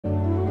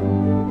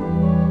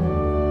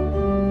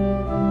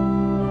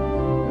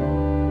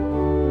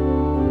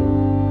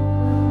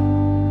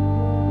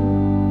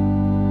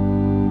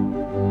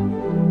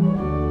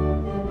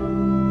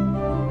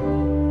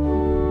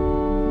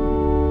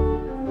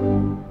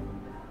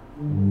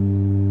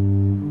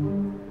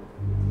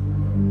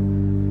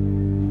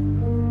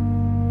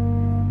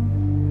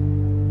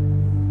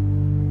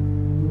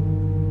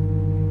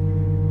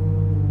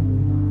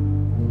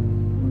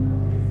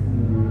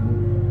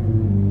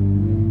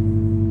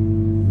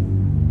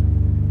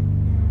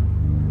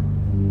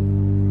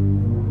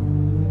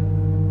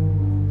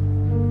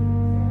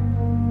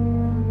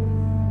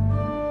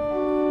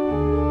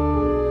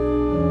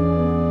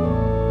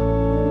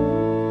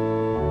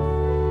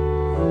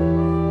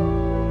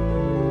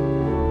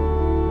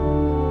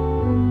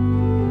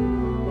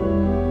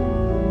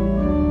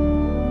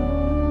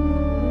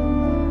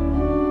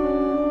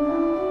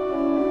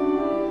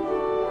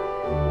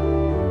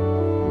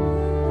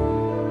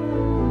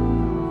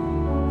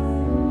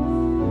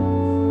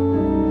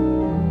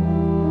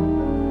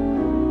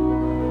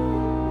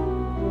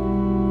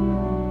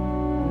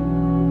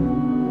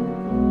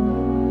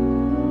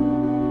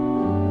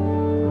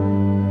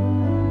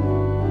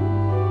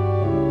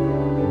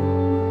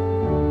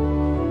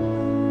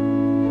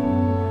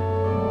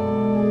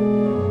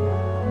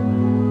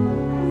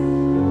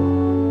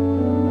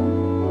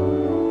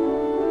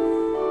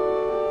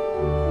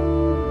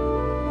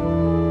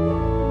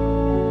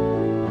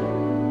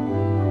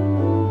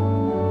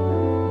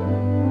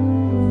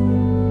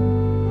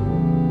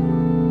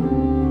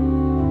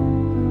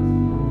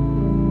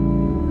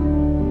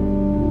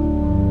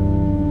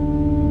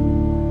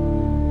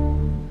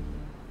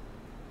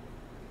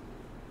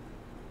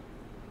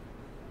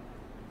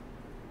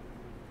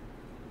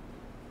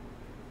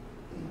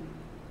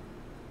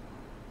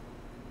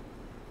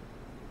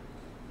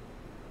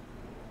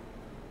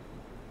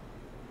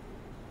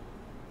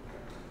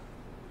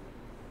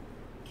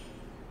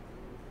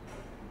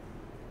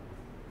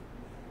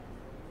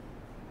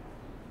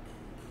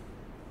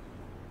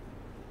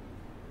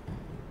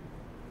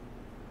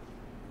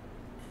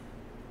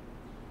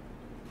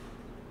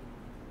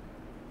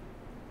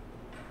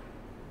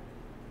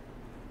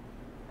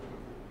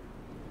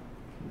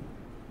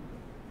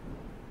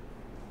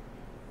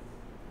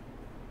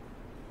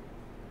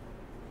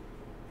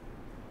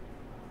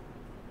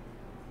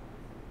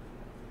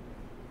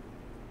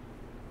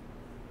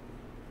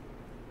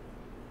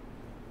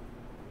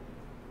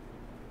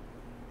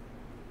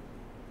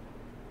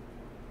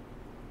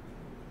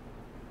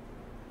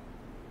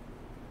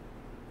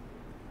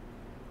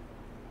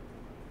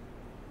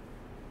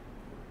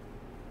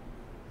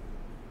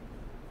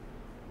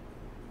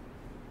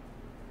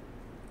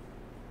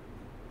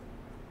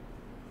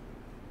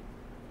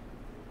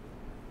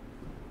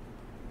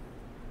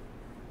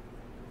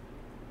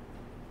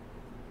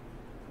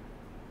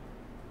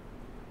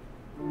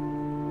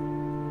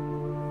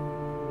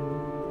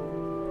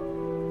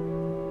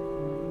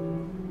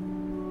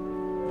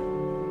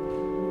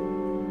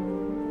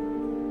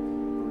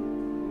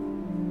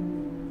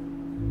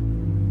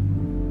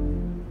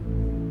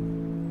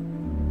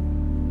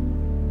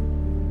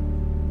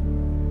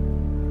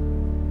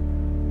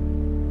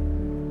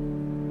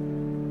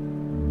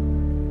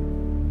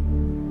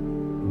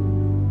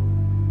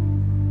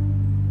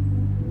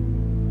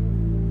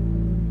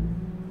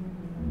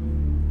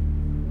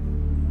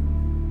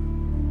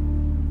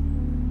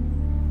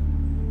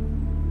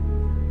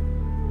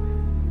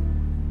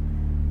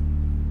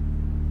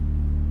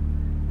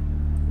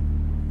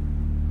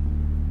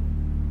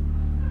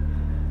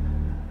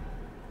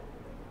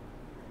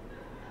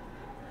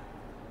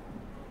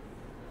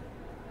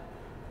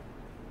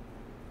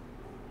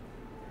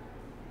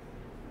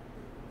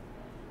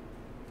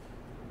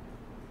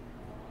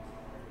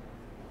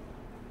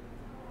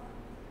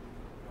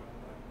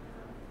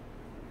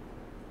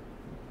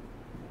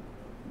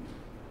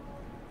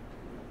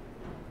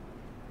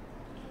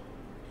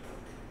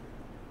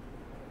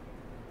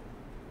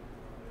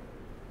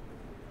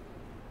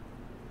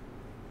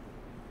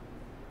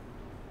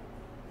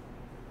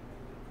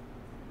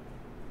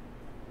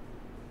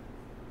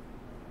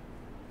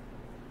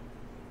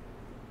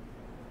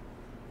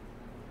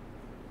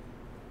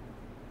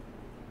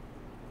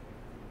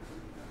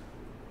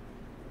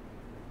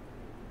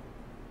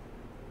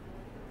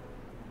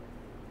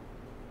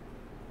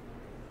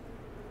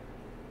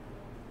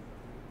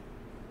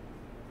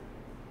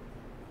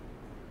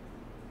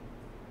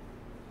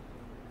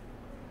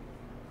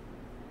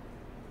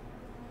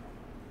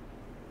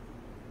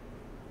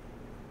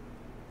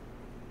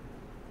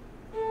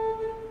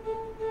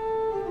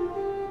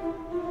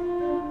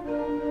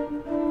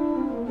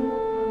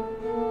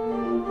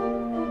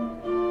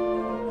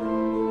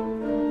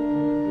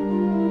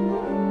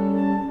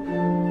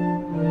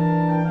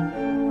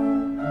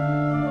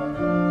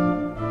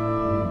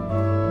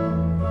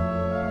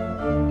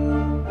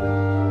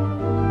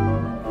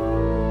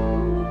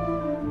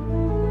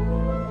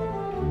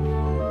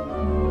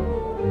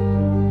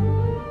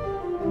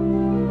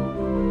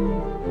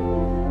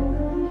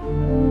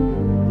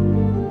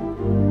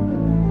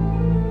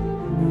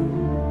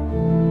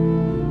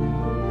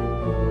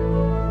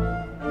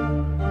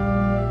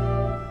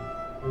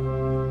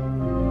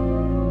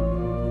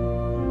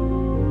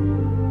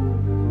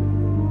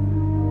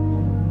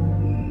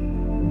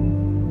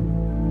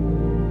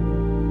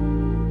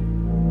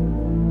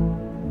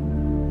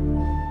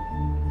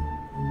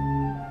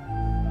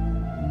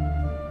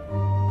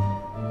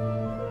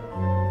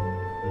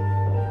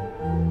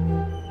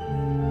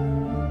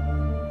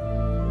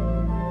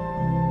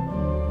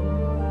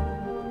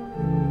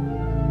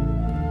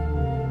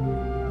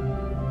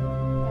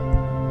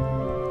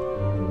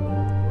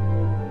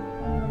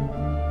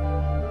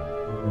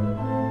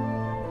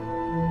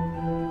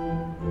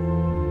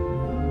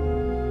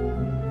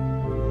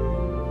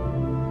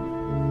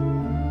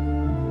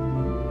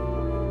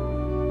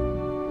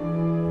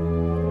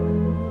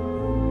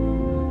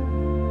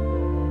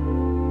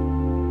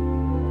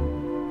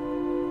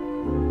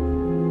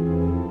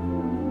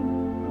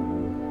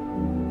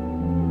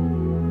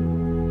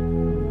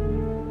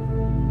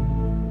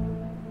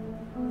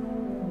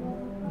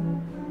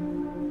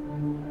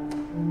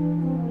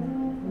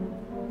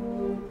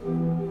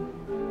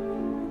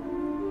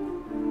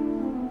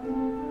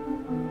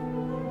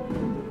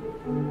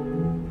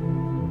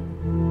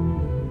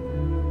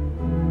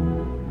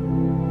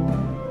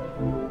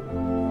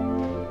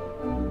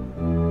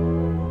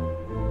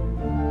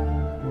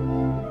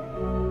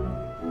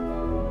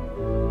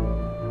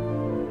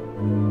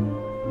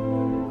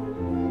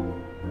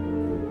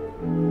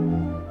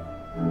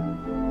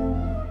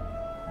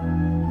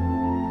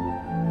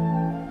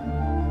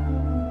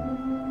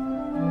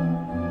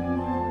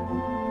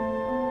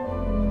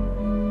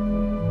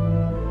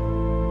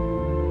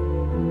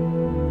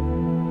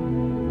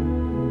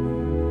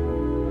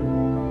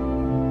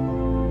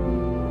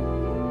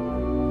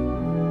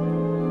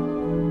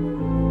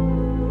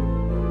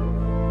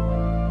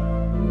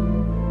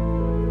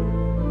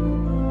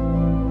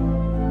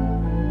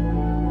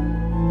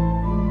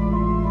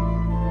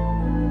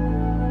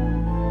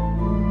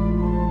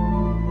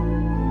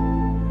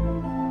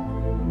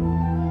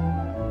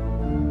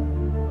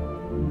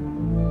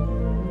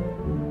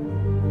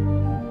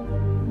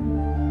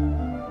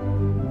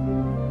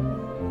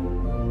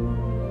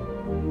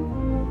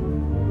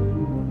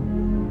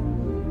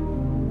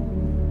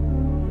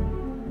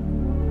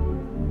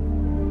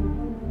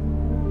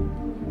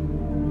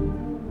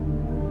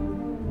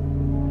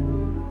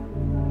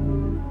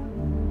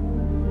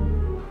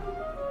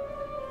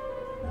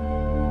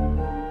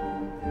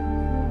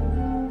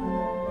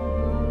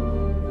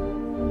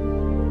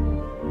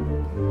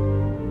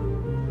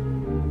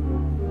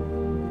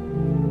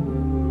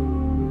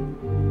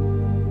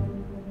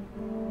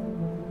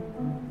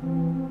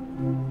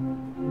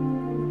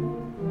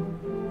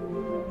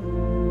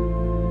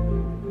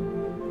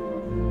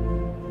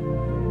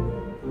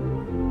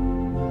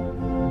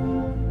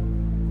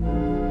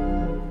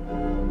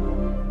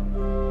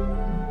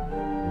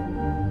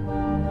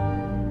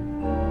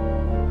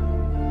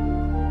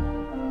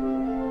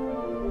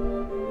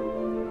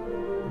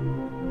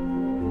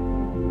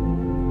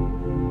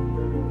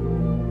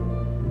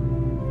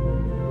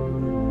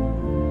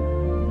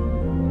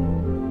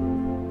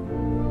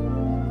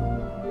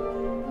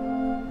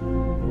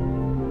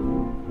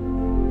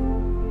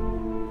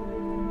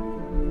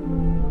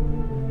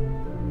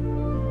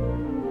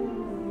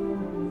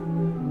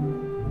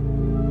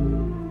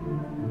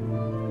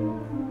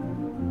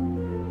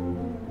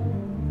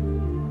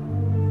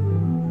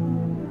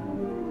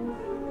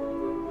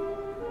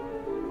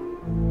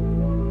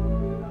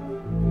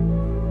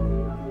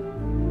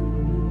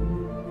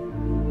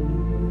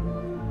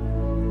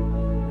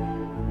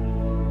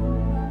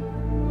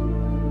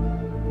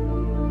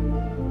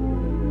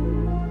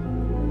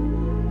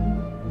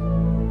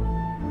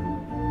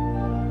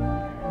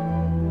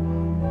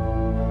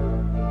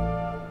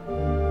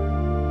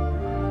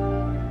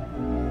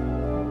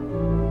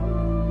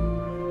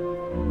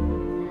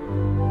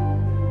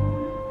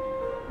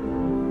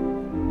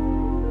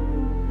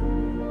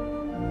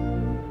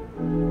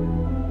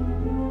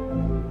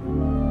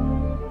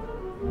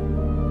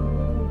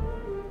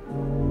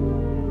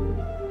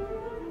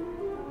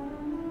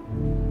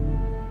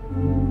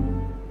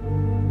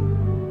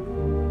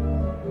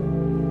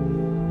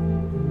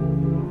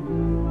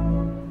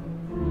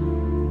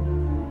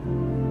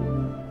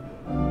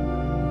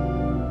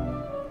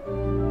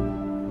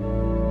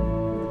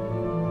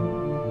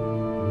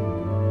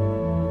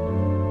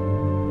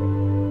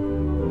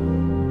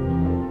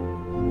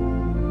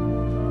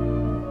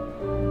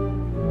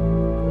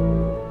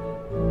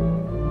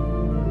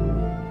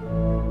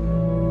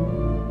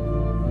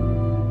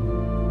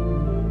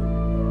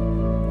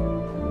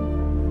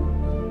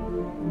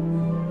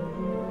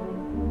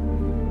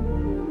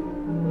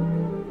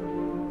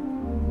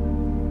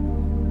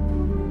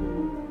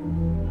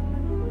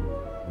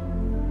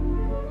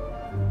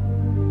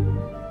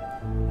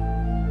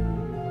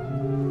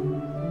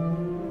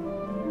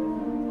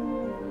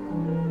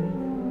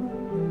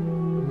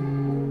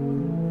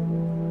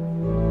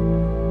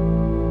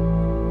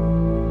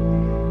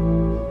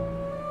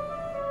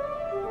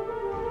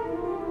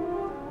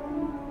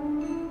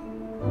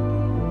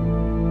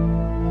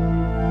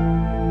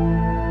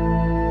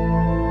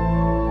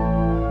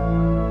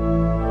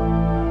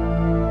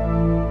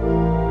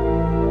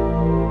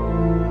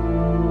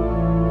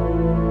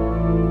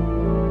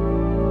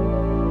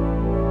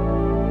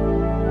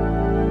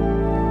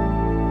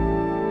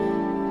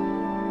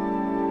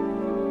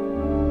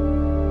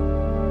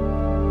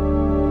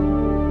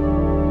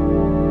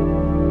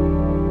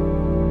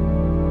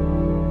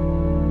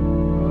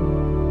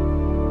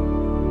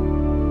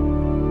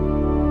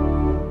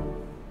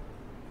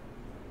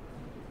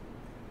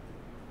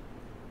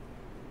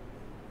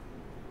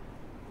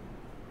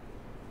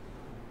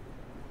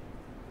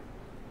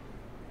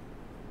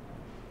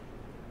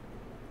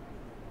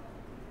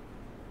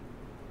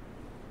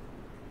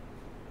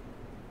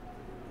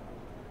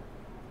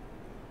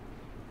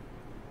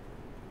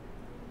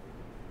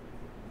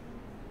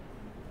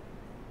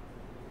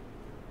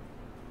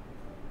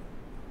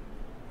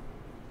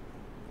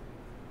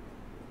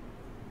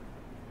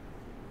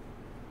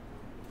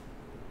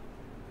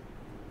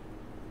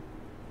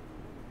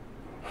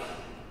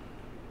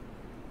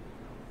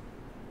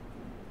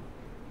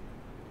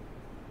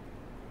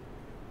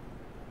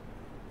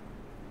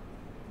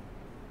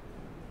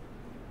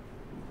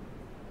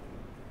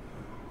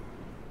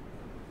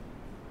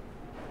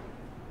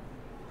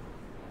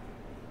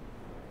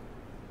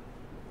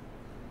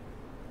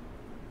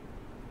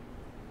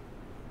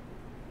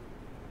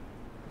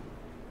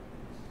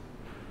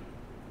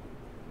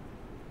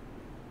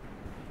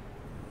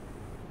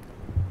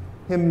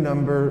hymn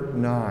number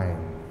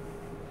 9.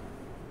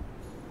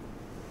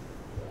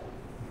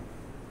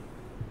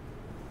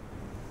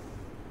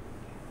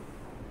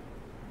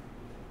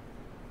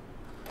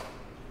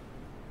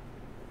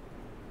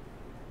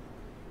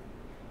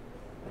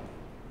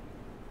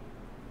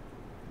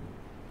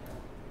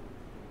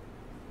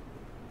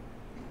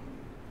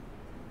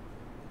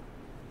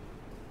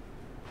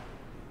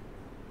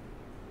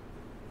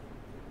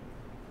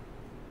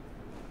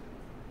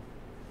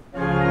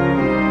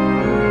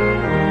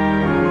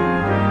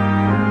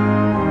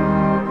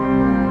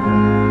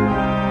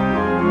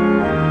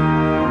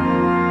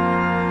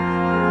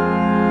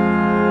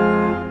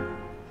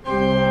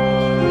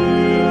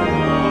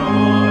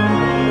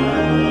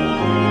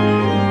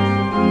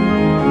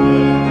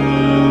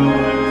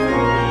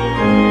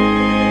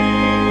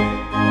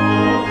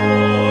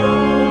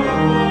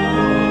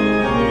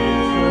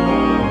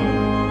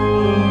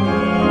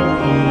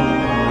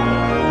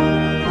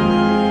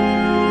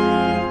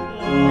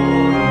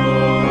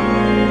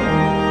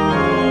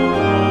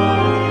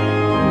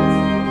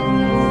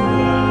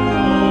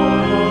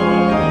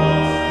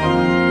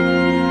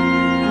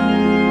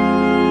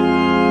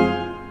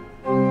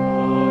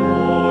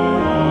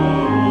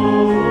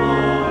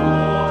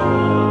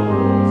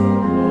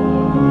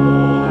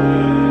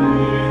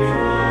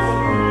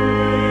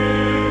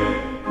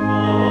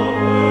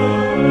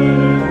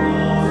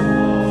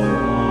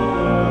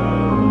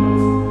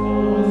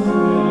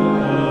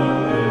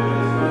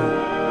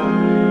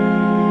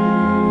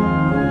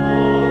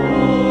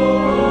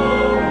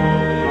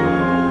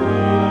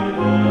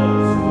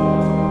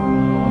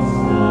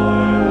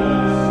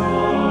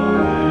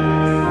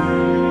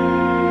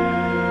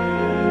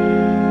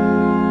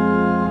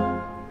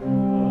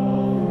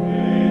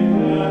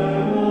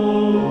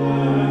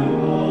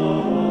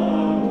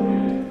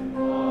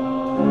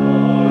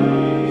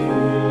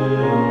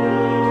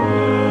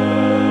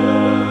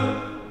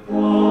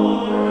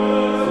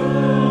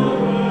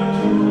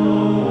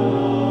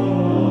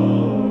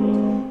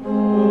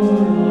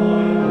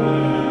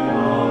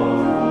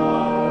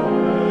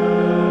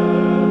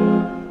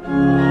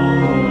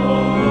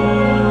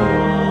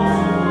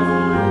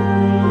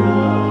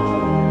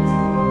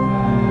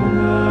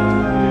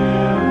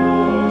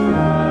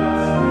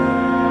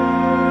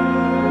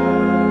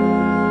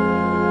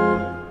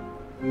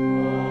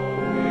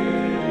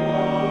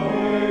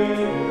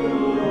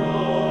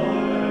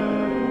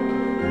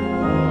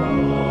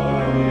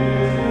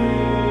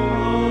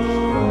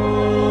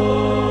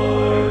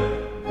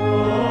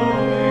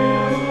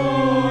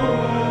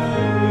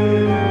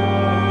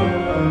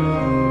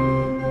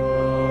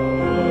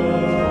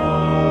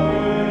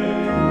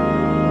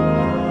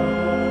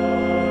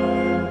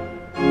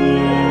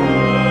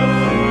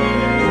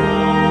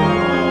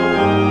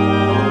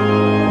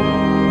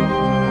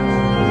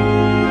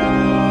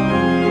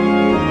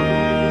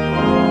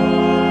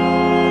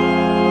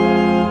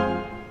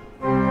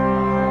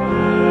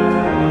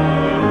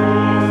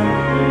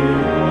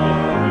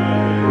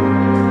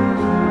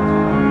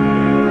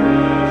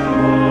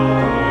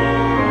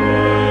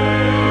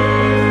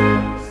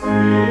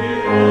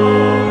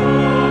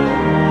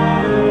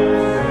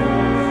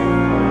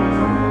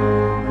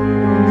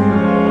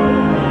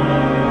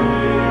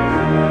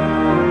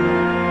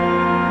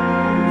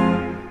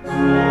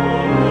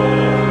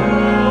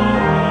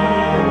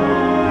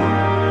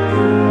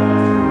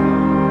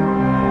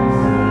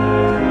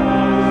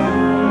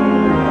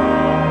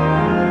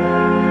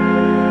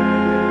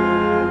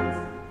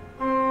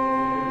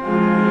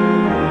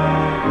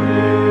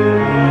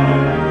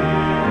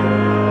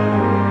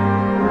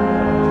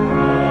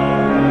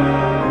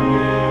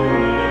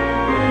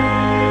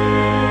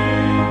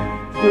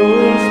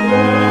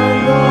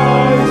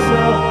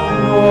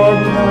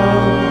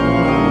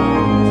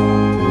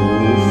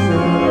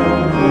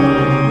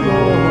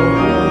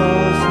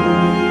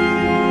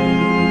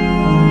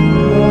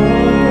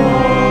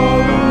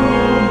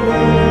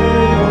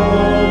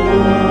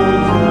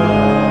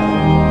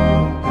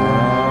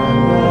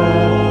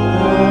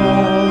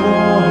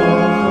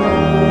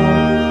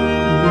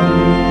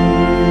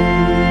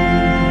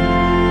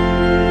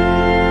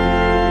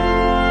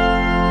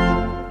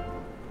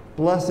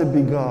 Blessed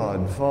be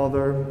God,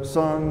 Father,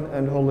 Son,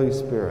 and Holy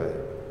Spirit.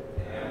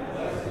 And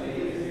blessed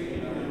is his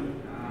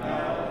kingdom,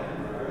 now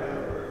and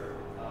forever.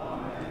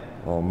 Amen.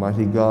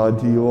 Almighty God,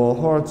 to you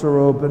all hearts are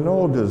open,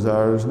 all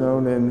desires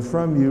known, and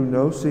from you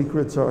no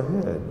secrets are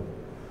hid.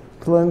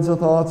 Cleanse the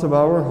thoughts of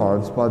our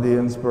hearts by the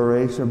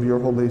inspiration of your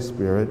Holy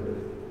Spirit,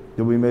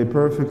 that we may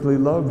perfectly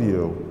love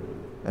you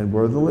and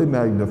worthily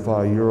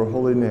magnify your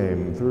holy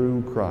name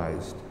through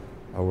Christ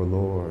our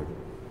Lord.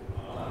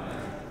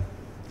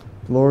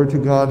 Glory to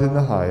God in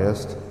the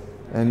highest,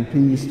 and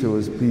peace to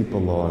his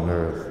people on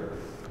earth.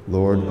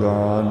 Lord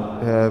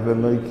God,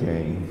 heavenly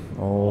King,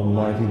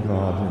 almighty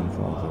God and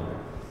Father,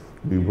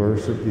 we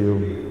worship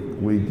you,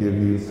 we give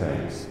you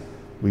thanks,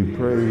 we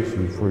praise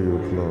you for your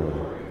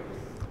glory.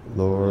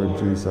 Lord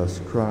Jesus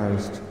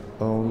Christ,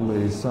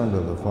 only Son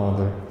of the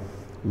Father,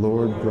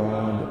 Lord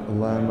God,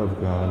 Lamb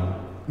of God,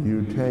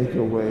 you take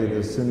away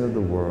the sin of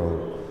the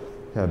world.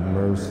 have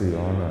mercy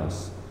on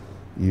us.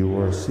 You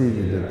are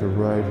seated at the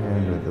right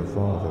hand of the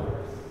Father.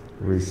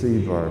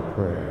 Receive our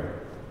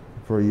prayer.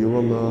 For you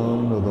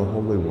alone are the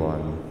Holy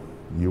One.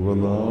 You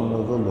alone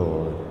are the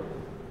Lord.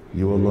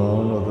 You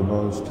alone are the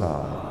Most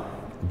High,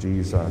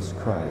 Jesus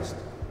Christ,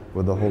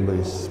 with the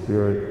Holy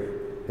Spirit,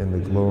 in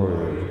the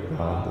glory of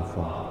God the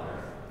Father.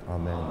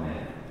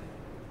 Amen.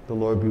 The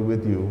Lord be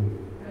with you.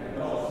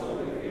 And also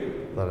with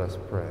you. Let us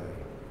pray.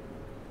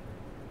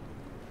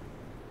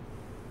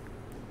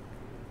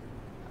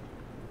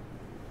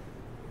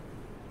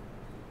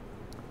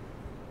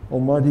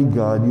 Almighty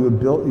God, you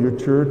have built your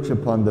church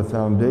upon the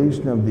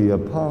foundation of the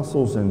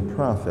apostles and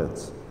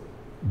prophets,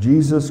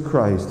 Jesus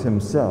Christ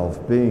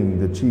himself being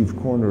the chief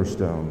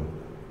cornerstone.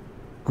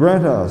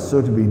 Grant us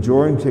so to be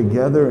joined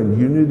together in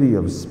unity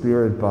of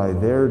spirit by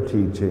their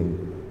teaching,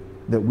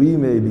 that we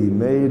may be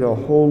made a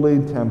holy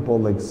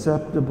temple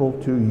acceptable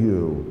to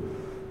you.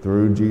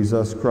 Through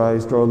Jesus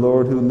Christ our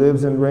Lord, who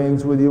lives and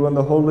reigns with you in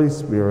the Holy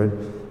Spirit,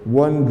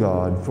 one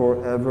God,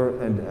 forever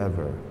and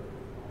ever.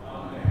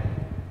 Amen.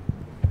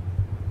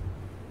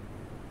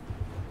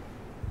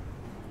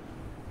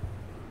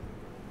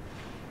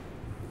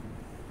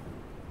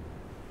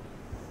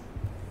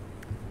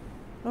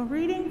 A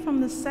reading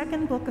from the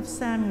second book of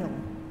Samuel.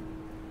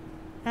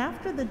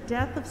 After the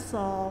death of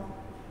Saul,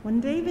 when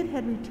David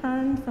had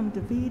returned from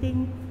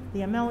defeating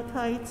the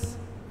Amalekites,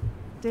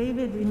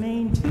 David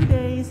remained 2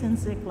 days in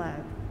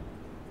Ziklag.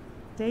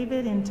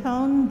 David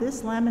intoned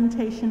this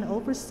lamentation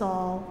over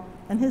Saul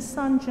and his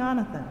son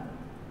Jonathan.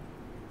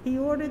 He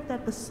ordered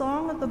that the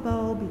song of the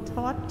bow be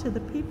taught to the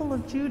people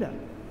of Judah.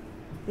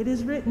 It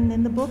is written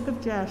in the book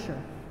of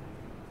Jasher.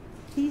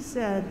 He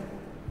said,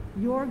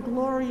 "Your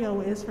glory,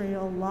 O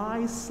Israel,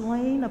 lies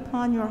slain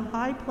upon your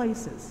high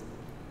places.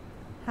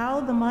 How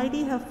the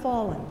mighty have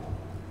fallen.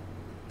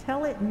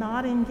 Tell it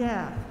not in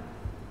Gath.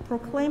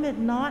 Proclaim it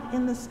not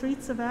in the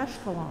streets of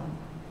Ashkelon,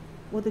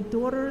 where the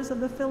daughters of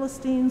the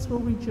Philistines will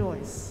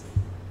rejoice.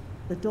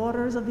 The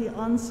daughters of the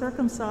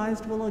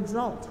uncircumcised will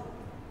exult.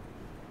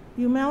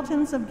 You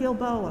mountains of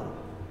Gilboa,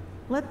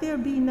 let there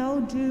be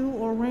no dew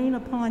or rain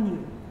upon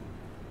you,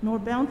 nor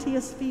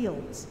bounteous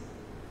fields.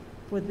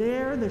 For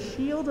there the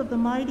shield of the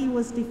mighty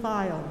was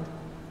defiled,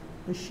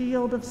 the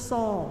shield of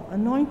Saul,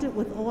 anointed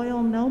with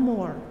oil no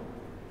more.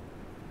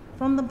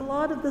 From the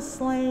blood of the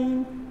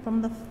slain,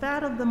 from the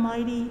fat of the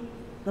mighty,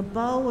 the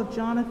bow of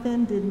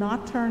Jonathan did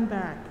not turn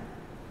back,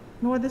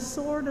 nor the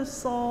sword of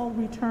Saul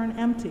return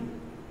empty.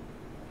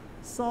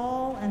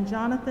 Saul and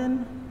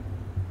Jonathan,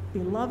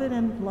 beloved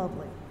and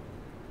lovely.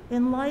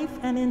 In life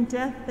and in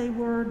death they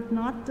were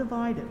not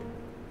divided.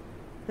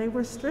 They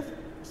were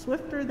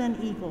swifter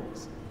than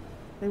eagles.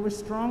 They were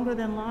stronger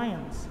than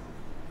lions.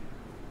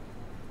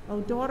 O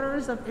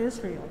daughters of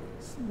Israel,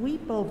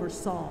 weep over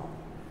Saul,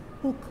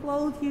 who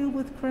clothed you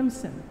with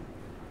crimson,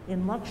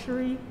 in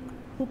luxury,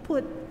 who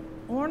put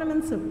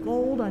ornaments of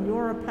gold on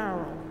your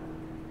apparel.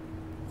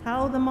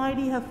 How the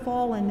mighty have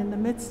fallen in the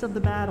midst of the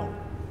battle.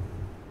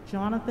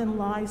 Jonathan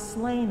lies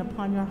slain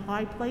upon your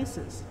high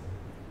places.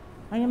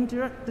 I am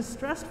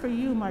distressed for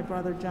you, my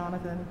brother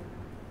Jonathan.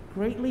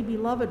 Greatly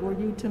beloved were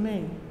you to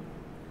me.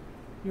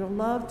 Your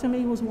love to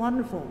me was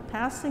wonderful,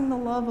 passing the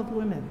love of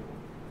women.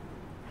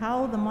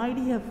 How the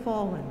mighty have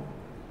fallen,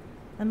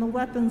 and the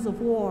weapons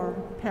of war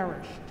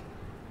perished.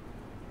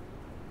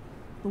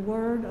 The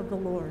word of the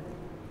Lord.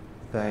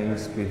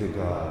 Thanks be to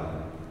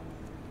God.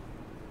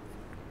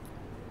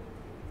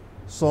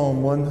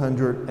 Psalm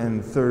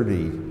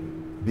 130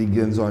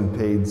 begins on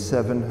page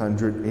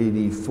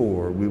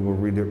 784. We will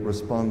read it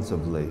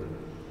responsively.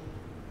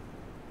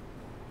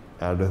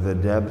 Out of the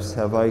depths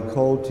have I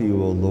called to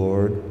you, O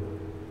Lord.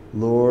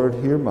 Lord,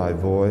 hear my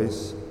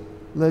voice.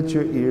 Let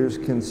your ears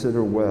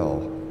consider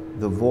well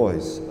the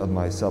voice of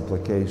my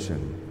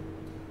supplication.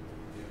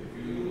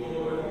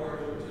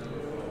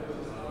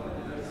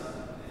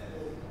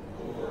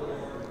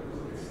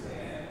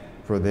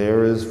 For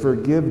there is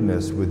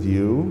forgiveness with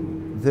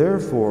you,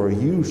 therefore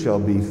you shall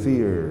be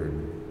feared.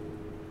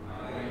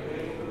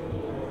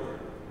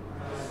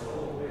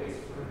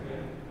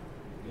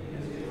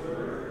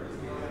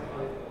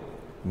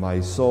 My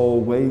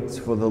soul waits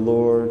for the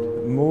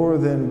Lord more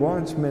than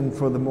watchmen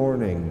for the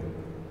morning,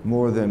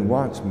 more than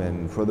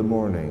watchmen for the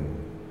morning.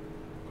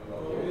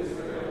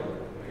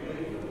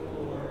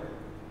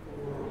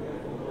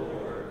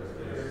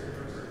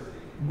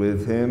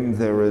 With him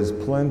there is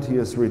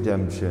plenteous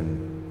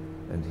redemption,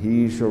 and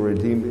he shall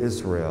redeem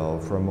Israel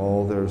from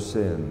all their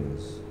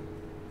sins.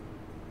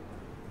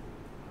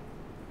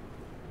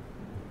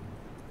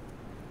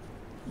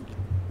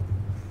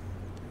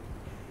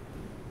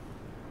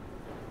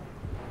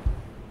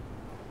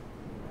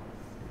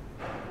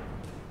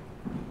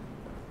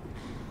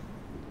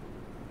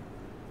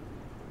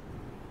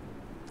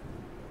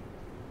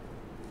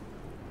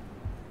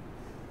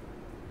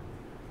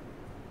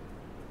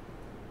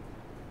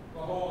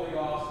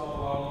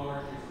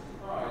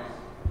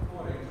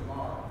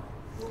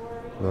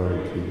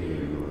 Glory to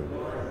you,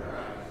 Lord.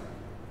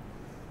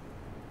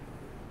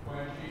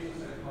 When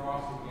Jesus had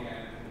crossed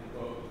again and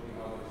go to the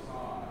other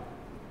side,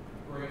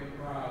 a great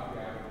crowd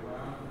gathered.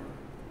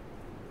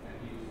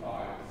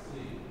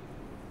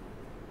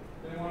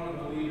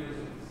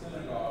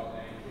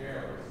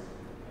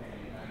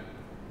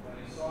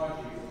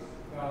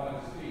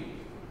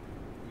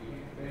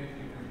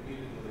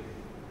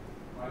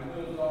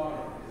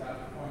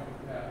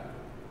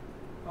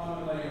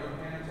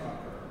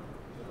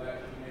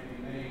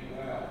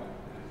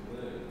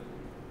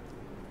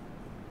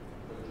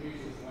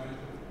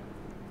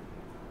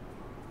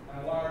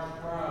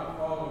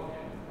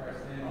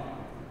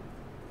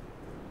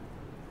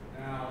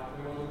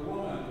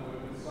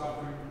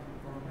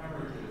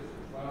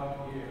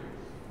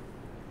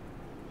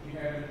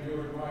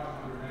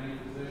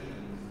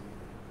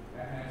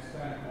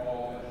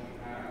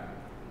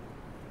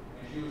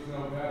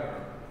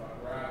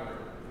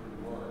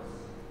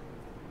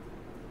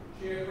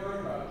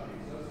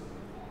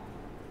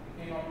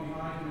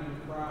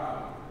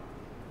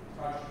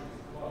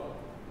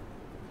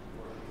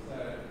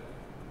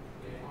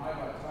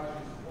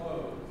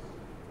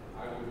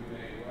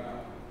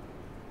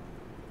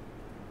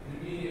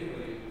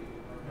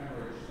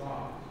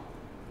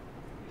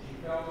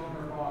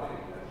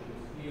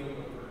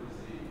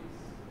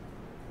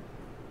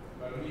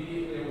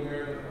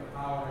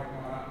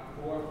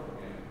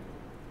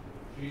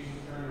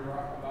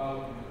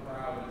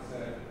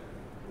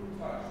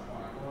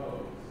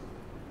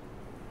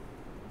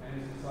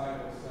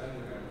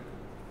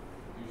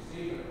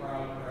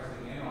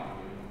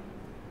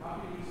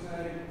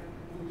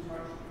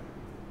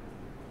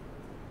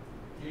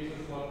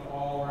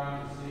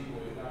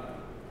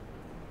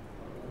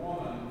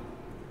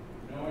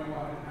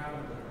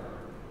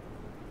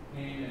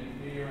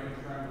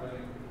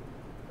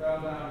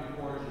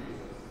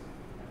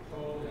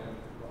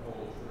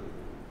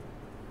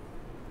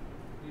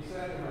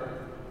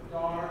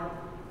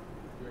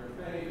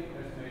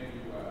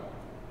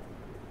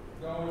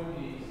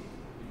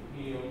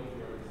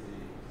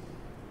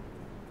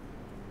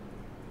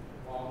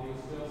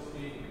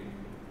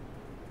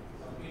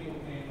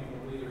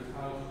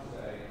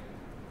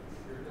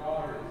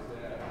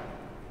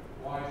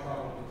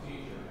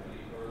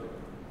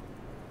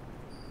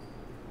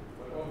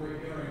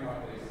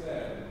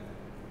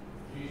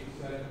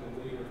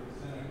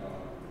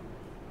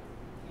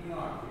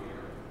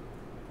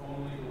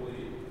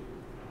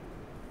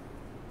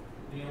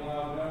 And he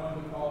allowed no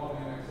one to follow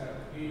him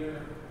except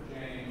Peter,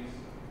 James,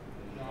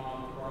 and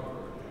John, the brother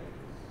of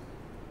James.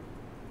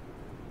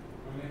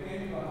 When they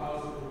came to the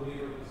house of the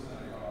leader of the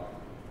synagogue,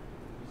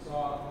 he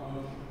saw a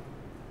commotion,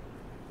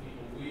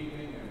 people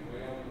weeping and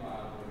wailing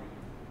loudly.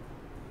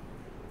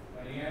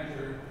 When he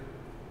entered,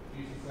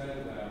 Jesus said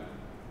to them,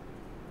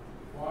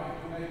 "Why do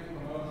you make a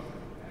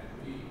commotion and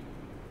weep?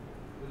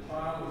 The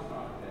child is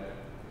not dead,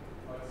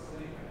 but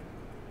sleeping."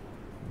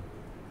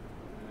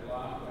 And they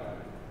laughed at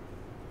him.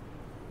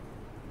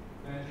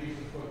 Then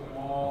Jesus put them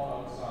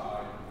all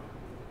outside,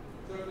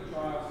 took the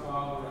child's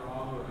father and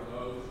mother and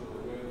those who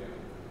were with him,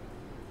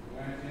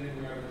 went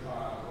in where the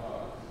child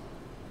was.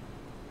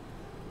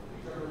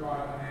 He took her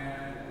by the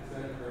hand and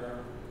said to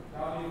her,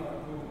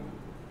 "Talitha kum,"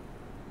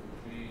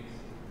 which means,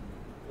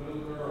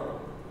 "Little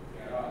girl,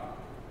 get up."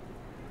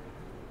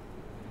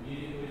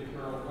 Immediately the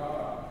girl got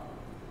up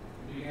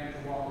and began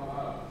to walk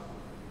about.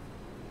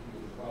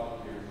 She was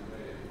 12 years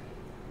of age.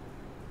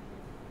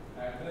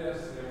 At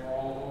this, they were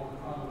all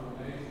overcome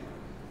with amazement.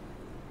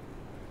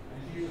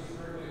 And Jesus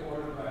strictly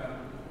ordered them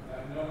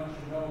that no one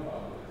should know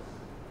about this,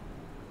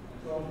 and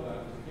told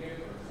them to give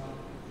her something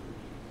to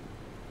eat.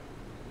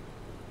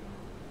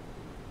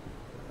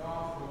 The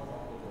Gospel of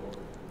the Lord.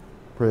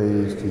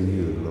 Praise to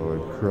you,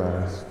 Lord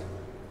Christ.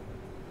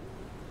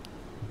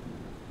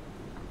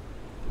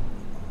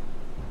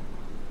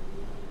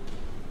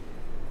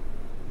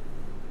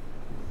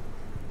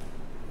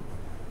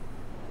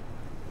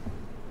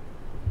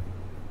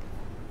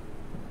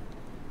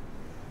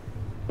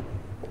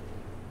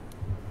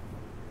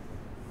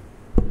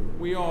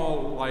 We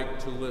all like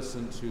to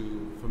listen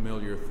to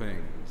familiar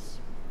things.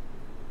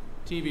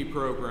 TV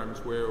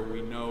programs where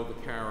we know the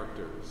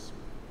characters.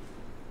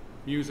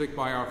 Music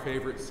by our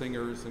favorite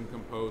singers and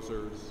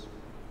composers.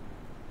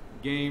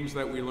 Games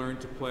that we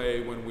learned to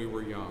play when we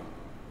were young.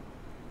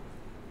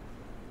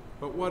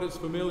 But what is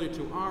familiar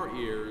to our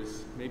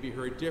ears may be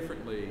heard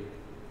differently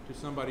to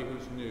somebody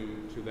who's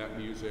new to that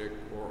music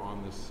or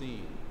on the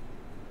scene.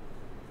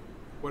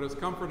 What is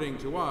comforting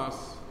to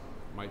us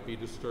might be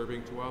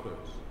disturbing to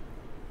others.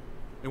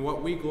 And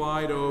what we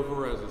glide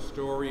over as a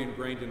story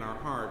ingrained in our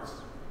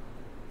hearts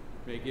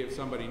may give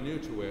somebody new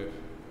to it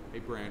a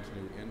brand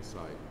new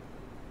insight.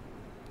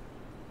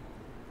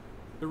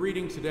 The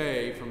reading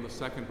today from the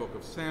second book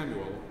of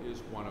Samuel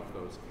is one of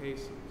those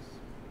cases.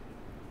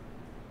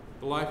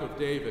 The life of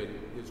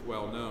David is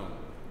well known,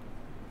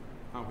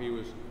 how he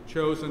was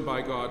chosen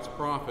by God's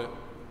prophet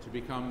to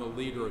become the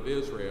leader of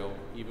Israel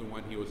even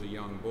when he was a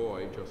young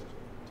boy, just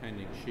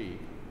tending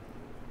sheep,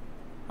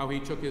 how he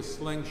took his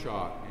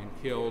slingshot and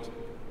killed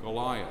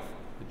Goliath,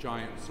 the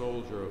giant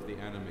soldier of the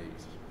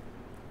enemies,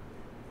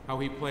 how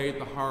he played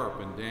the harp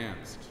and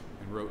danced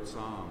and wrote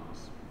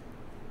psalms.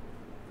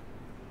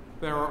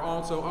 There are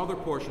also other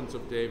portions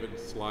of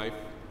David's life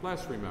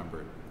less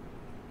remembered,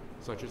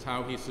 such as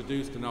how he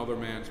seduced another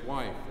man's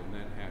wife and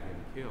then had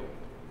him killed.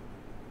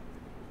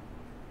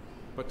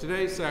 But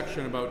today's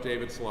section about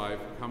David's life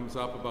comes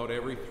up about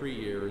every 3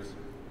 years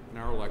in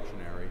our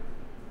lectionary,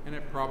 and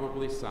it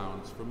probably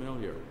sounds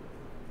familiar.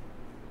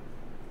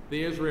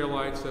 The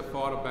Israelites have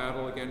fought a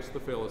battle against the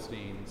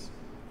Philistines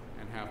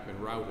and have been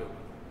routed.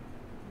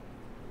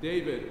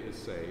 David is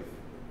safe,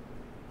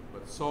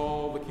 but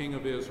Saul, the king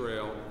of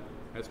Israel,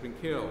 has been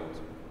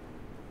killed,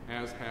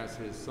 as has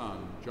his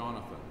son,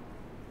 Jonathan.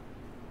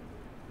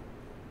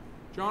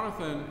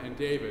 Jonathan and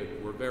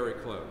David were very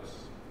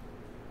close.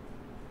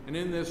 And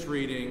in this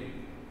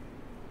reading,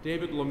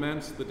 David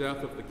laments the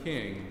death of the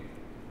king,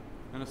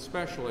 and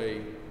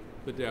especially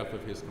the death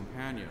of his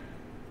companion.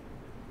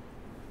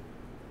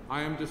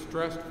 "I am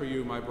distressed for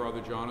you, my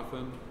brother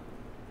Jonathan.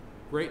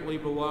 Greatly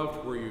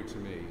beloved were you to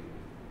me.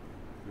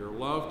 Your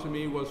love to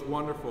me was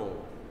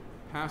wonderful,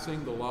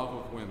 passing the love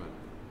of women."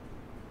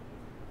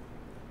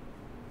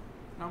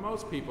 Now,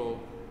 most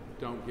people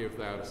don't give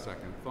that a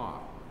second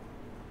thought.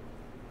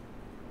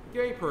 A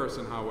gay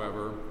person,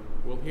 however,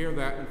 will hear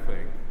that and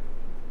think,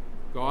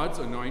 God's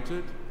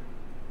anointed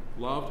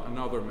loved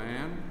another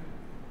man?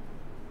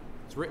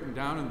 It's written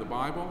down in the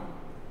Bible,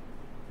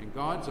 and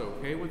God's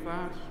okay with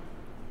that?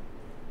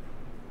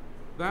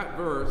 That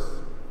verse,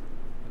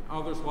 and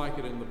others like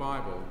it in the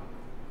Bible,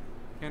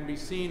 can be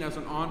seen as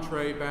an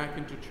entree back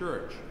into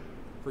church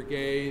for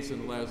gays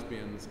and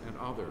lesbians and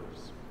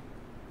others,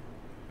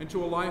 and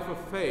to a life of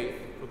faith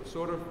for the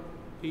sort of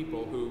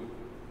people who,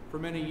 for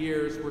many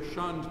years, were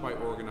shunned by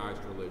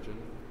organized religion,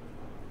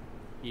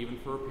 even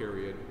for a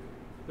period,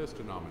 this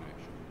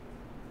denomination.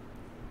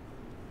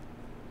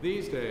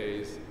 These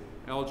days,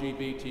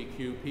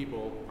 LGBTQ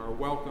people are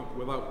welcomed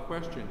without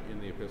question in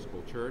the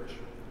Episcopal Church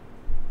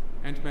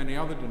and many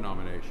other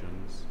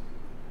denominations,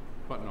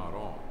 but not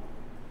all.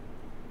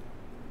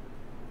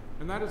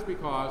 And that is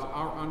because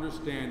our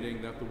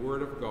understanding that the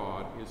Word of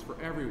God is for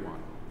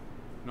everyone,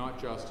 not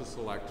just a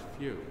select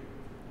few.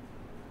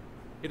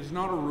 It is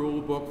not a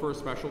rule book for a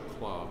special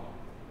club.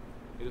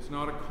 It is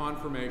not a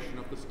confirmation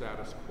of the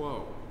status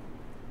quo.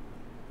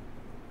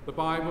 The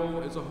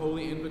Bible is a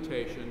holy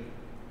invitation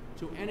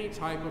to any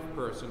type of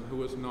person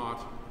who is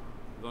not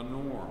the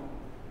norm.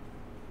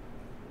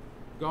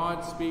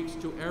 God speaks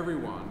to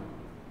everyone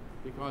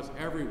because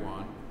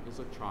everyone is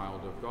a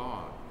child of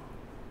God.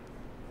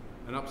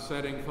 An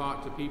upsetting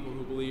thought to people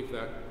who believe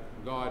that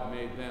God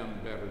made them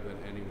better than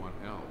anyone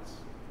else.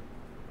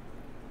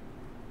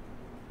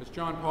 As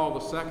John Paul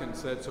II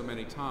said so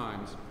many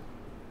times,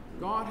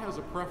 God has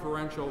a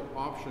preferential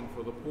option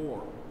for the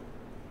poor.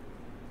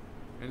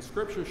 And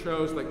Scripture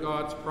shows that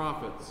God's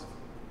prophets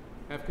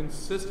have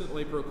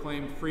consistently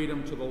proclaimed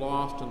freedom to the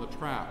lost and the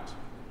trapped,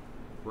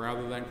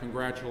 rather than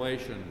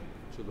congratulation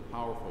to the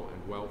powerful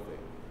and wealthy.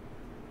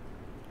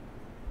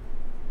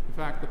 In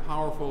fact, the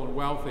powerful and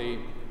wealthy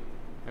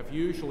have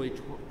usually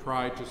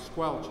tried to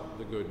squelch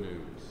the good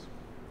news.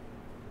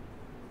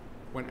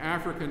 When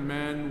African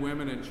men,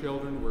 women, and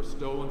children were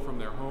stolen from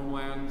their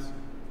homelands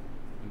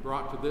and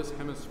brought to this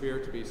hemisphere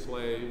to be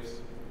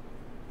slaves,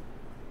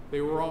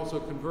 they were also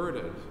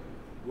converted,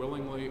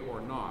 willingly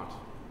or not,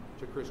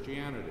 to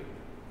Christianity.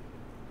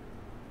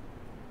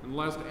 And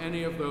lest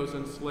any of those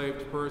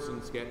enslaved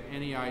persons get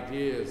any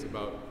ideas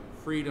about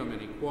freedom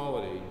and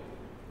equality,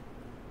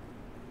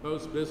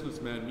 those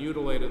businessmen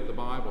mutilated the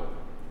Bible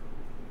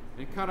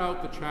and cut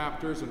out the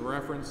chapters and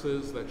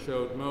references that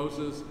showed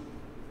Moses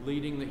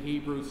leading the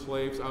Hebrew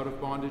slaves out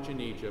of bondage in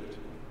Egypt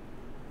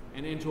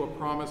and into a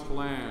promised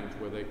land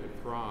where they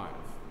could thrive.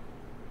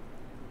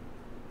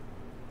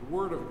 The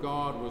Word of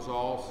God was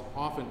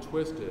often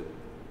twisted,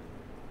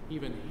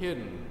 even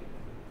hidden,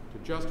 to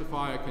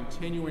justify a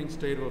continuing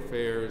state of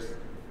affairs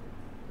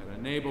that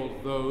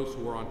enabled those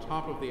who were on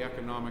top of the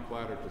economic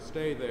ladder to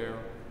stay there,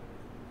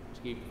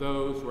 to keep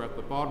those who were at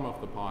the bottom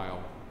of the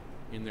pile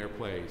in their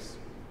place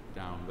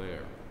down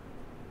there.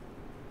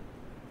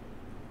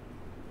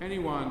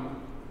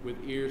 Anyone with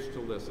ears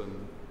to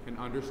listen can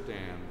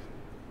understand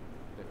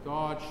that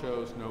God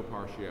shows no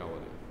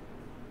partiality.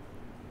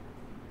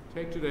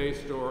 Take today's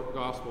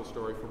gospel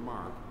story from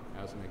Mark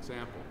as an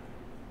example.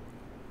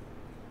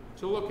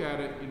 To look at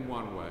it in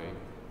one way,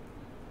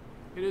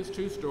 it is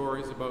two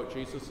stories about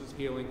Jesus'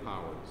 healing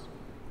powers,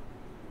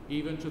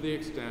 even to the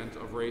extent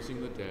of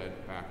raising the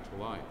dead back to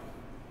life.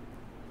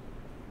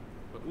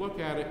 But look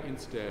at it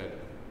instead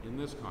in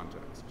this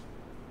context.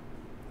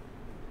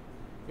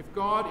 If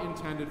God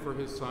intended for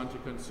his Son to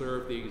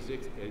conserve the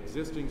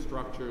existing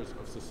structures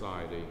of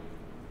society,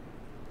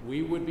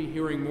 we would be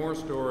hearing more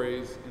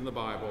stories in the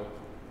Bible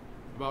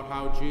about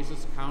how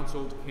Jesus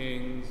counseled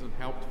kings and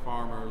helped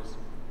farmers,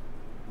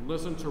 and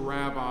listened to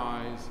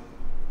rabbis,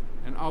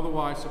 and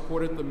otherwise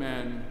supported the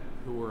men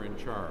who were in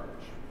charge.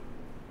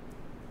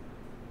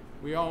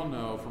 We all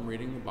know from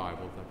reading the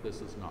Bible that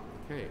this is not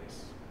the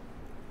case.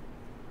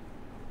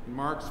 In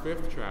Mark's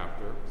 5th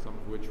chapter, some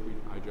of which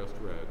I just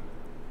read,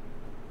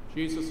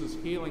 Jesus'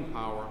 healing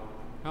power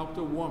helped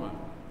a woman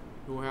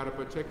who had a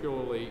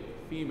particularly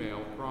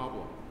female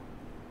problem.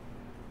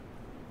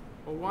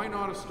 Well, why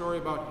not a story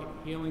about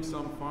healing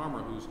some farmer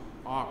whose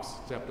ox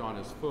stepped on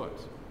his foot?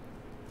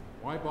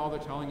 Why bother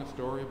telling a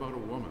story about a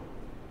woman?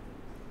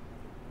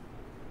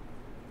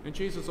 And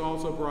Jesus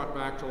also brought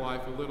back to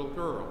life a little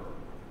girl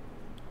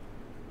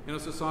in a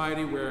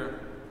society where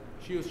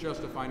she was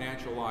just a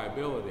financial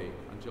liability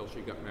until she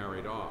got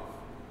married off.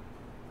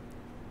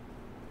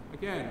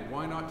 Again,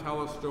 why not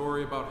tell a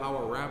story about how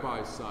a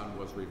rabbi's son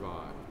was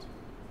revived?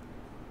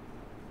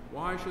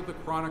 Why should the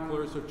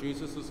chroniclers of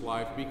Jesus'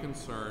 life be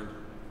concerned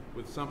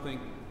with something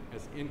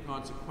as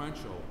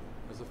inconsequential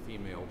as a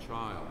female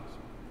child?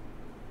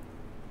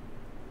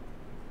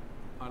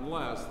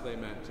 Unless they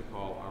meant to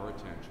call our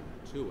attention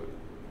to it.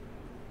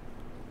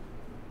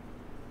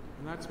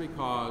 And that's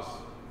because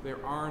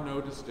there are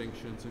no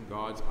distinctions in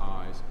God's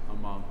eyes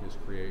among his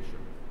creation.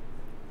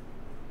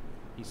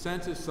 He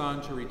sent his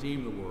Son to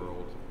redeem the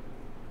world,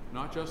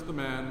 not just the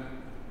men,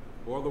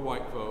 or the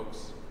white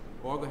folks,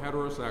 or the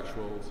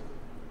heterosexuals,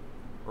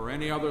 or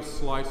any other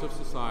slice of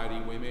society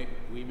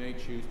we may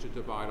choose to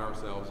divide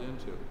ourselves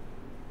into.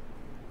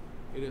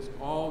 It is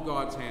all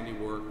God's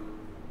handiwork.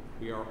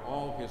 We are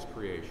all his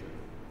creation,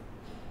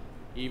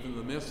 even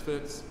the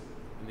misfits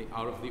and the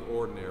out of the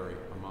ordinary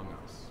among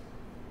us.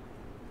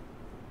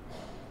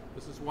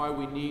 This is why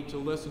we need to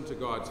listen to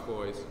God's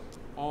voice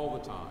all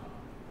the time,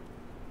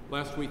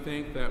 lest we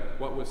think that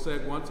what was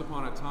said once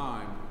upon a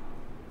time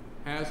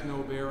has no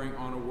bearing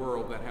on a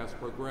world that has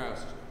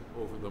progressed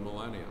over the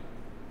millennia.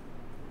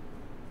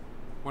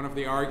 One of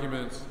the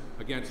arguments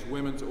against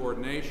women's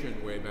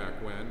ordination way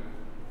back when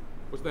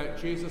was that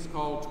Jesus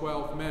called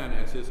 12 men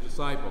as his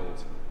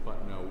disciples,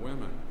 but no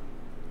women.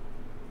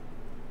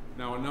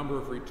 Now, a number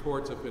of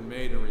retorts have been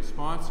made in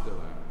response to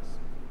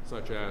that,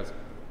 such as,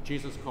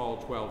 Jesus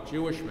called 12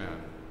 Jewish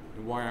men,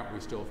 and why aren't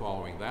we still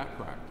following that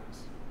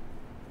practice?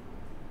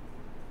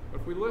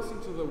 But if we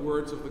listen to the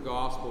words of the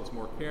Gospels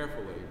more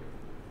carefully,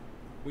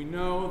 we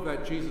know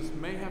that Jesus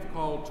may have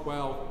called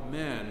 12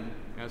 men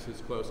as his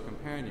close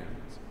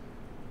companions,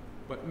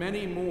 but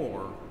many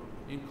more,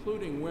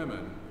 including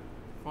women,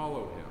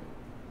 follow him.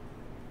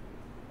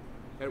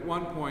 At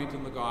one point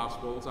in the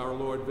Gospels, our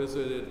Lord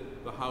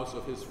visited the house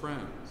of his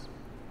friends,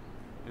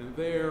 and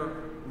there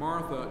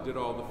Martha did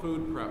all the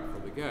food prep for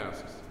the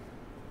guests,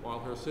 while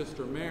her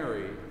sister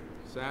Mary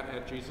sat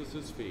at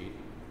Jesus' feet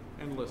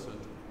and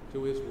listened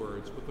to his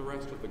words with the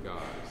rest of the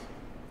guys.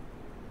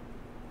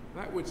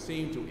 That would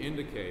seem to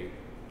indicate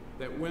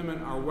that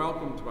women are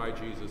welcomed by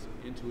Jesus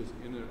into his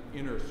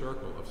inner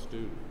circle of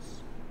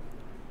students.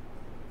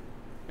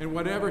 And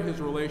whatever his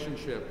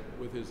relationship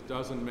with his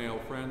dozen male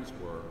friends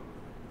were,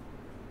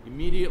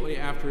 immediately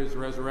after his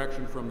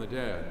resurrection from the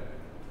dead,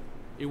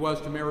 it was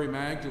to Mary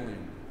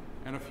Magdalene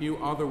and a few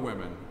other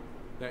women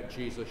that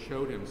Jesus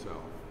showed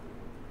himself.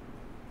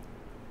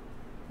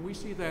 We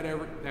see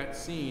that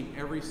scene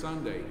every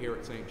Sunday here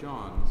at St.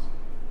 John's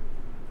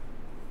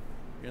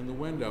in the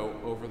window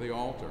over the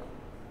altar.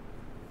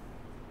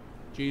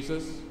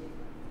 Jesus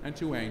and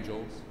two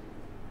angels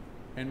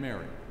and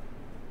Mary.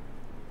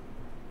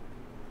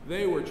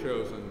 They were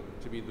chosen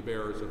to be the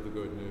bearers of the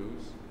good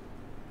news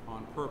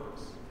on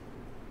purpose.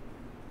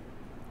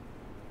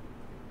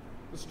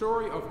 The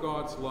story of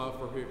God's love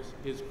for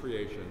his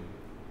creation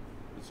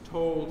is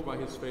told by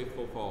his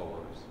faithful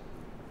followers,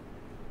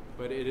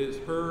 but it is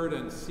heard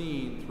and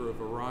seen through a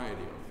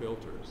variety of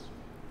filters.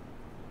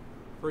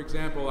 For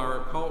example,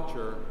 our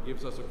culture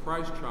gives us a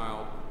Christ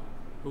child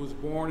who was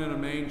born in a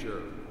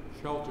manger,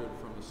 sheltered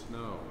from the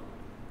snow.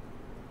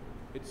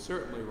 It's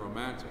certainly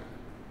romantic,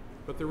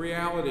 but the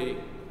reality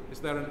is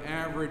that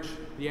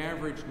the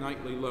average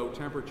nightly low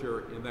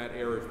temperature in that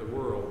area of the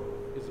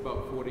world is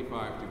about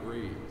 45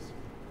 degrees,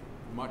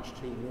 much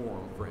too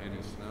warm for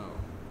any snow.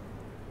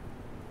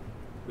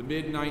 The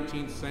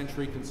mid-19th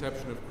century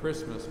conception of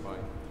Christmas by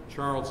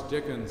Charles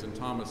Dickens and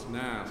Thomas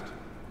Nast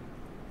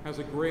has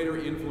a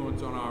greater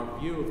influence on our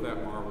view of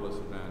that marvelous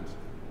event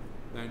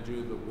than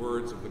do the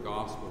words of the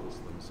Gospels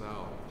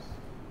themselves.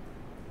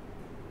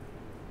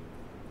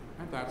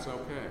 And that's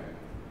okay.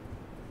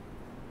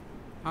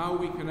 How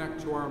we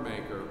connect to our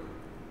Maker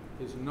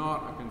is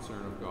not a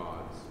concern of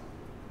God's,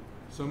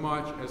 so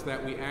much as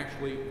that we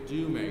actually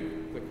do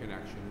make the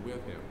connection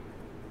with him.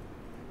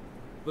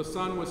 The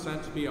Son was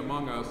sent to be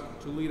among us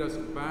to lead us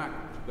back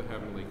to the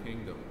heavenly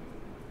kingdom.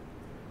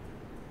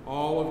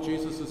 All of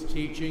Jesus'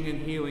 teaching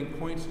and healing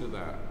points to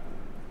that,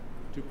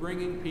 to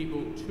bringing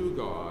people to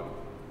God,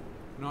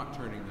 not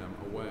turning them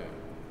away.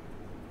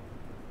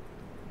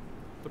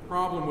 The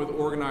problem with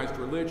organized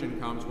religion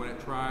comes when it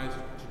tries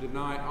to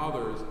deny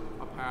others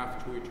a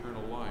path to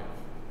eternal life,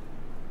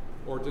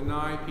 or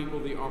deny people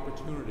the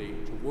opportunity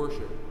to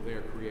worship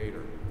their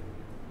Creator.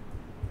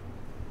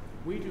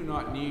 We do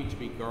not need to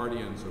be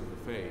guardians of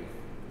the faith.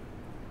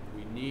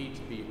 We need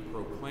to be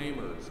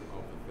proclaimers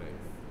of the faith.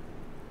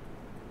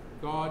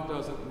 God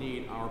doesn't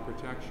need our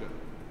protection.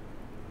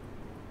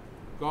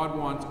 God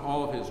wants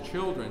all of his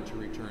children to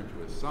return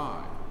to his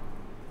side.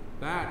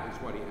 That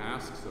is what he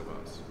asks of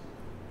us,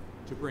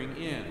 to bring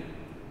in,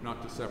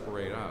 not to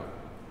separate out.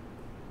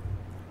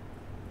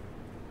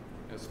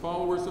 As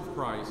followers of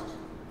Christ,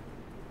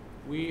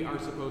 we are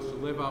supposed to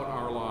live out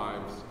our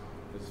lives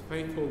as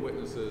faithful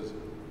witnesses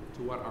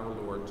to what our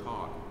Lord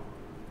taught.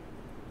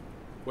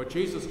 What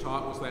Jesus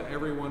taught was that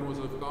everyone was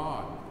of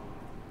God.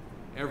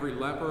 Every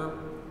leper,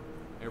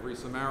 every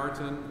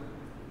Samaritan,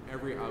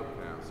 every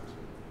outcast,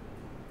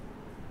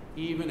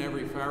 even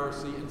every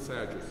Pharisee and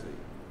Sadducee.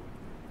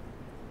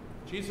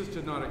 Jesus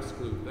did not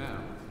exclude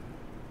them.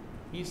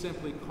 He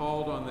simply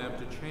called on them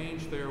to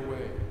change their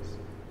ways,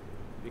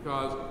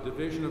 because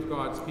division of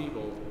God's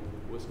people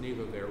was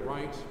neither their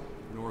right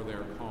nor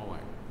their calling.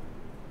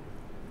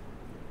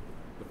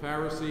 The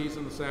Pharisees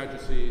and the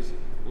Sadducees,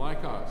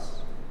 like us,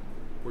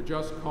 were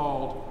just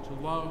called to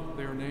love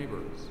their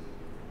neighbors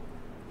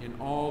in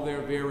all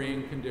their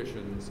varying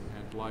conditions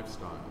and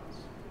lifestyles.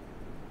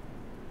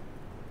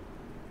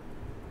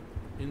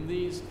 In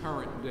these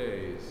current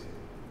days,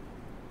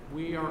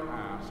 we are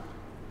asked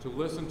to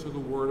listen to the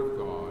Word of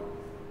God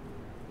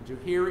and to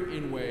hear it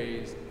in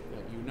ways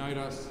that unite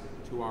us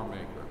to our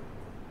Maker.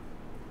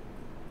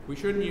 We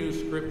shouldn't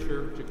use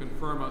Scripture to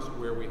confirm us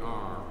where we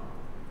are,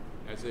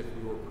 as if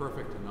we were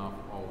perfect enough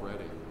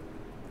already.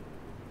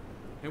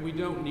 And we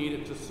don't need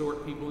it to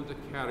sort people into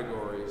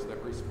categories that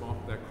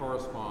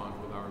correspond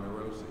with our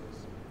neuroses.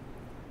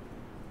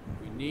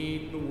 We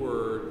need the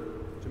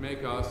Word to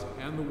make us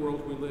and the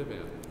world we live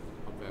in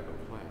a better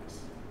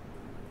place.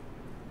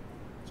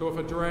 So if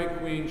a drag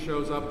queen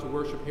shows up to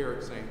worship here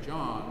at St.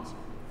 John's,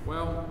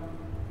 well,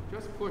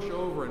 just push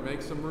over and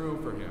make some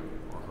room for him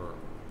or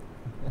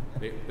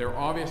her. They're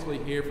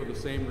obviously here for the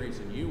same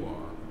reason you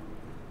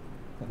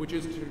are, which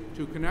is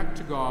to connect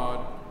to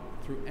God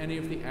through any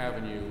of the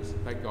avenues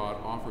that God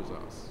offers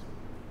us.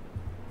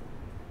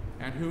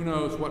 And who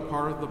knows what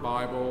part of the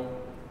Bible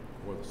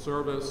or the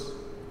service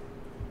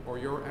or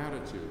your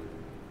attitude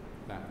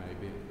that may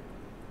be.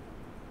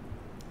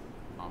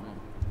 Amen.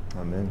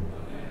 Amen.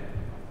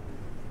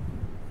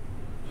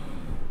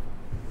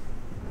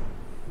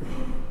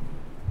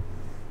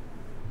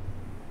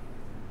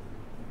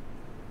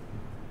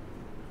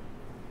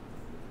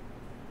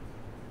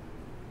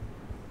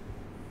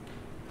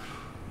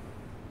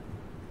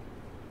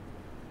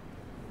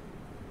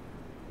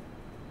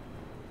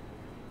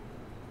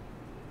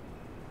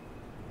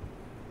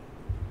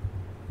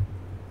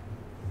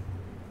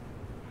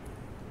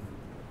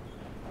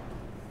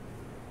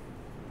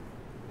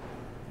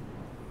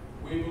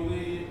 We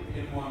believe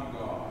in one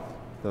God,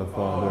 the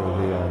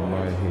Father, the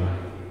Almighty,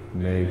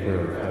 maker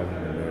of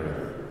heaven and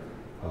earth,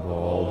 of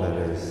all that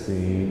is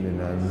seen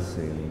and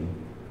unseen.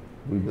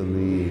 We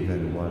believe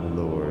in one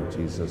Lord,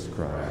 Jesus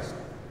Christ,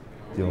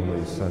 the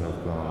only Son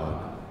of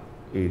God,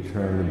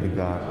 eternally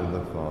begotten of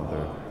the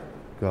Father,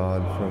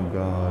 God from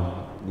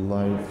God,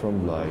 light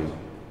from light,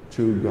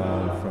 true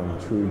God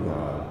from true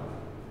God,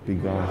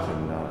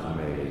 begotten, not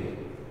made,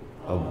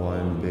 of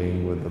one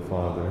being with the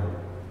Father.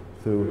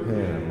 Through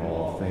him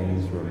all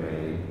things were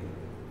made.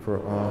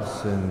 For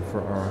us and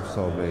for our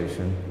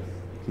salvation,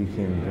 he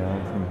came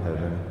down from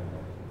heaven.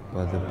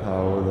 By the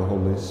power of the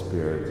Holy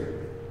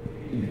Spirit,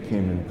 he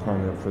became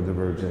incarnate for the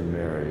Virgin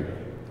Mary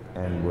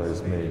and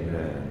was made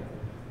man.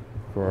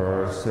 For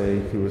our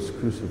sake, he was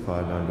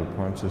crucified under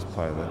Pontius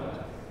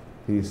Pilate.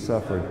 He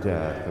suffered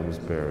death and was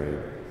buried.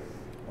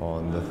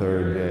 On the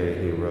third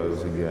day, he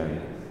rose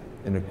again,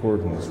 in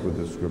accordance with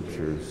the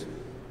Scriptures.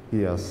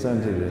 He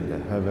ascended into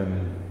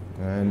heaven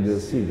and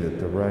is seated at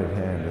the right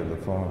hand of the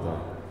Father.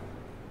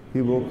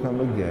 He will come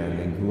again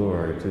in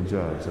glory to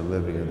judge the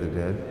living and the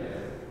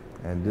dead,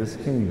 and his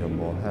kingdom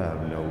will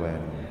have no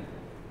end.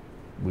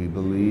 We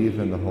believe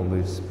in the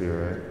Holy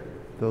Spirit,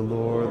 the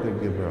Lord, the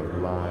giver of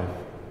life,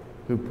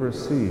 who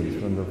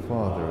proceeds from the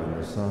Father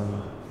and the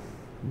Son.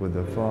 With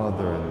the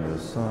Father and the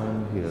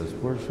Son, he is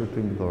worshipped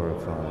and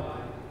glorified.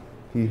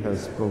 He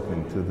has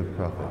spoken to the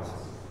prophets.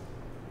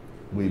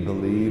 We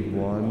believe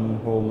one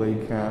holy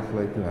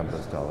Catholic and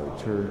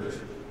Apostolic Church.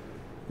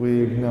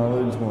 We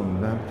acknowledge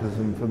one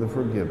baptism for the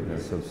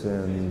forgiveness of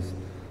sins.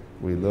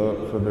 We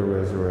look for the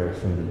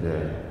resurrection of the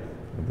dead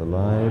and the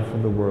life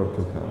of the world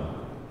to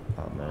come.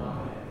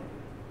 Amen.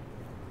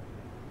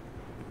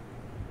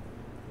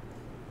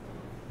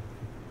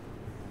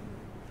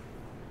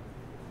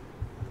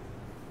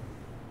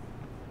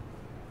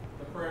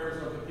 The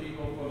prayers of the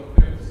people for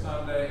the fifth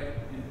Sunday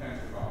in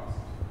Pentecost.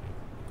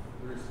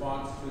 The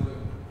response to the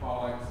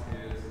collect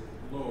is,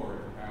 Lord,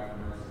 have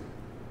mercy.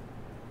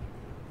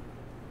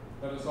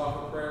 Let us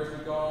offer prayers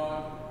to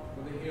God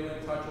for the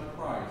healing touch of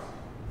Christ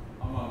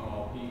among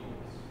all peoples.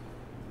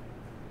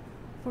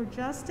 For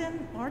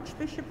Justin,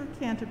 Archbishop of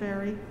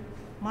Canterbury,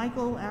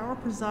 Michael, our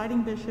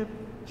presiding bishop,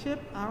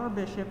 Chip, our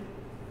bishop,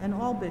 and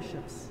all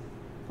bishops.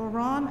 For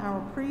Ron,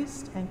 our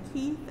priest, and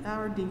Keith,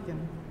 our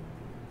deacon.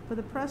 For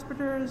the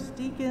presbyters,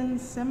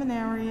 deacons,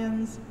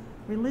 seminarians,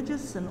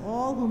 religious, and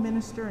all who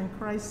minister in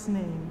Christ's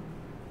name.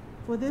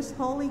 For this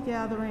holy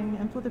gathering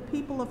and for the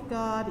people of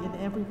God in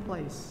every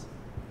place.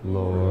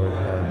 Lord,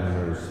 have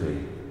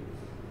mercy.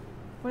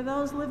 For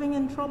those living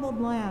in troubled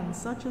lands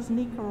such as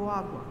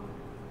Nicaragua,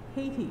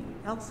 Haiti,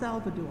 El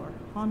Salvador,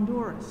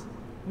 Honduras,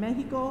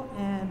 Mexico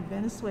and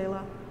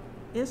Venezuela,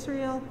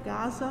 Israel,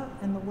 Gaza,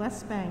 and the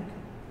West Bank,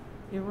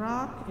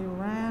 Iraq,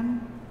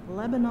 Iran,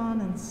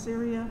 Lebanon and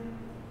Syria,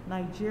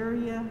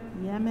 Nigeria,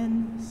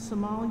 Yemen,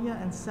 Somalia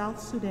and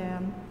South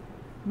Sudan,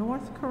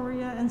 North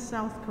Korea and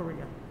South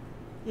Korea,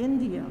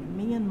 India,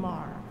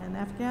 Myanmar, and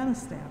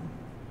Afghanistan.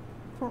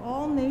 For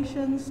all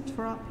nations,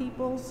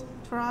 peoples,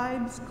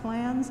 tribes,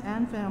 clans,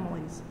 and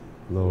families.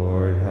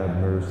 Lord, have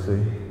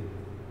mercy.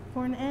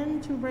 For an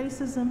end to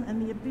racism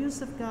and the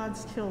abuse of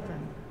God's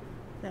children,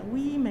 that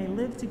we may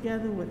live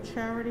together with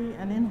charity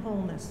and in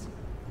wholeness.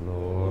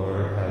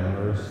 Lord, have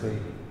mercy.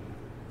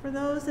 For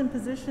those in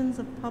positions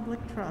of public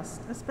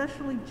trust,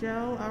 especially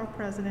Joe, our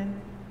president,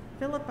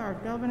 Philip, our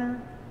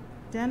governor,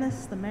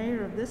 Dennis, the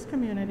mayor of this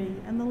community,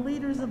 and the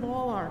leaders of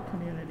all our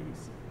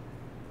communities.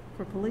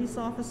 For police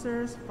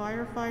officers,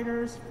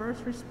 firefighters,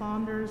 first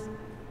responders,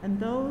 and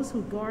those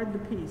who guard the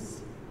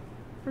peace.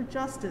 For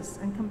justice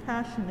and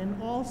compassion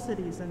in all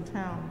cities and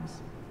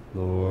towns.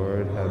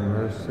 Lord, have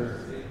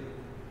mercy.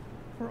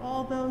 For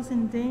all those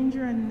in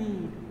danger and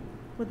need,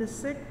 for the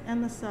sick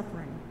and the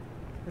suffering,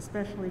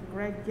 especially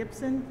Greg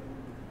Gibson,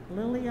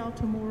 Lily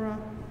Altamura,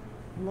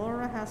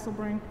 Laura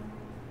Hasselbrink,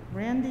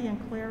 Randy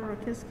and Claire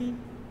Rokiski,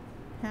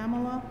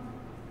 Pamela,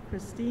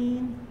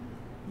 Christine,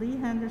 Lee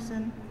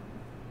Henderson,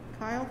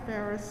 Kyle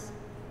Ferris,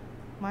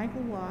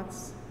 Michael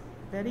Watts,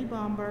 Betty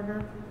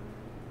Baumberger,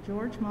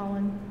 George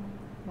Mullen,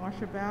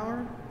 Marcia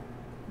Bauer,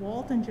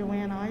 Walt and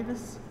Joanne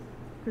Ivis,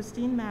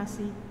 Christine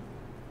Massey,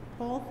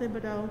 Paul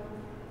Thibodeau,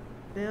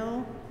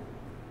 Bill,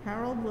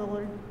 Harold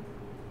Willard,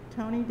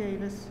 Tony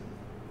Davis,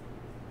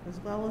 as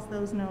well as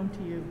those known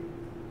to you.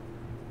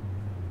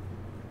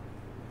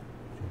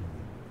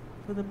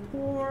 For the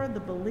poor, the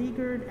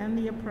beleaguered, and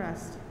the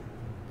oppressed,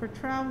 for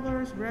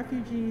travelers,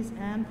 refugees,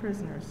 and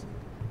prisoners.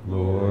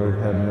 Lord,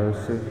 have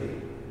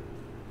mercy.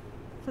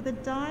 For the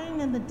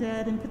dying and the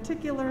dead, in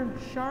particular,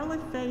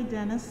 Charlotte Faye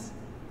Dennis,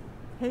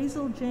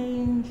 Hazel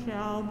Jane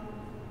Schaub,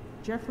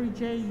 Jeffrey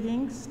J.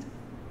 Yingst,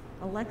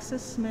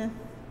 Alexis Smith,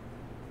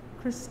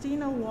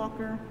 Christina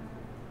Walker,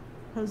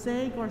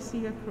 Jose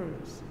Garcia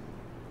Cruz.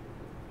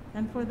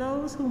 And for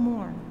those who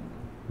mourn.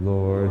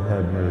 Lord,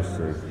 have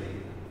mercy.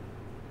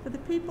 For the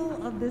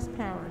people of this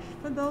parish,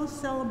 for those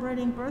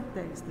celebrating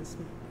birthdays this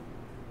week,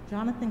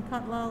 Jonathan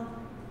Cutlow,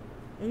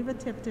 Ava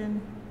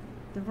Tipton,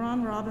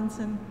 Devron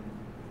Robinson,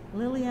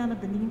 Liliana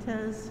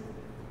Benitez,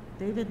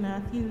 David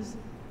Matthews,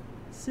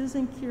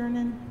 Susan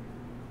Kiernan,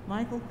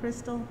 Michael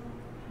Crystal,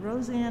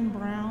 Roseanne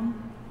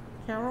Brown,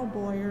 Carol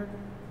Boyer,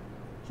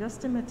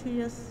 Justin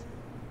Matthias,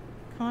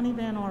 Connie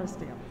Van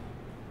Arsdale.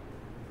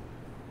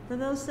 For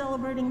those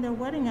celebrating their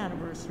wedding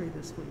anniversary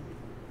this week,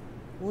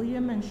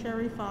 William and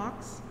Sherry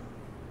Fox,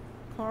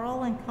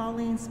 Carl and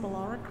Colleen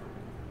Spalaric,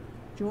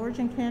 George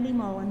and Candy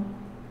Mullen,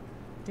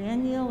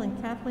 Danielle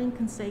and Kathleen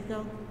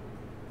Conseco,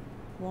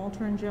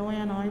 Walter and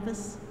Joanne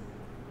Ivas,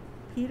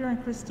 Peter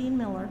and Christine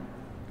Miller,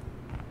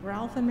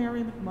 Ralph and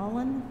Mary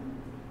McMullen,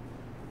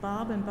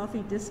 Bob and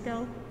Buffy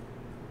Disco,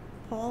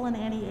 Paul and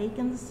Annie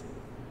Akins,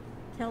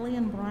 Kelly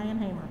and Brian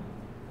Hamer.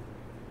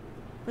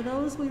 For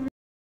those we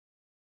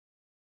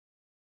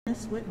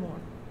Miss Whitmore.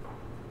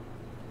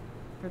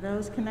 For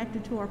those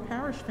connected to our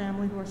parish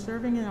family who are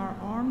serving in our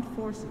armed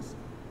forces,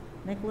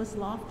 Nicholas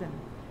Lofton,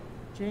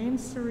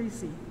 James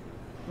Cerisi,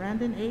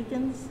 Brandon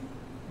Akins,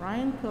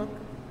 Ryan Cook,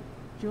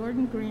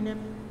 Jordan Greenup,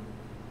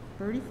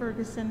 Bertie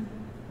Ferguson,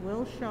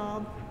 Will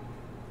Schaub,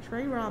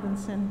 Trey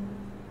Robinson,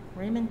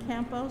 Raymond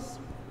Campos,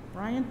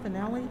 Ryan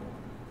Finelli,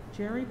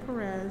 Jerry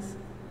Perez,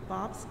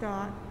 Bob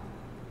Scott,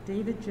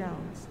 David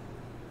Jones.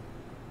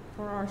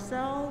 For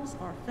ourselves,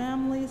 our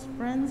families,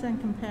 friends, and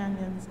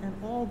companions, and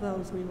all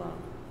those we love.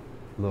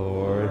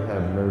 Lord,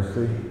 have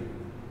mercy.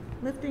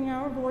 Lifting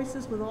our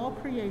voices with all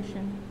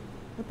creation,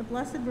 with the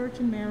Blessed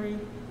Virgin Mary,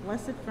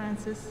 Blessed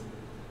Francis,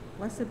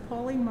 Blessed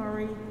Pauline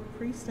Murray,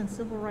 priest and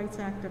civil rights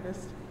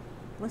activist,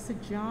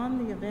 Blessed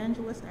John the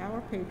Evangelist,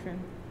 our patron,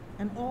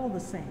 and all the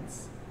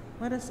saints,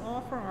 let us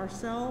offer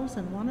ourselves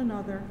and one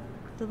another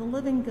to the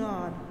living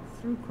God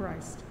through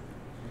Christ.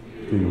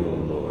 To you, O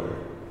Lord.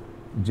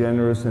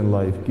 Generous and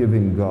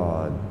life-giving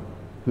God,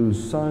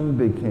 whose Son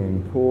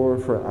became poor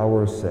for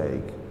our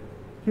sake,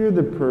 hear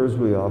the prayers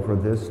we offer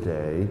this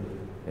day,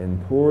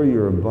 and pour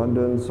your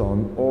abundance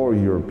on all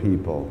your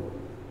people.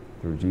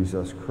 Through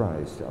Jesus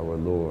Christ, our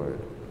Lord.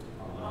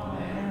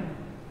 Amen.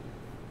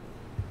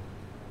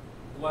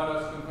 Let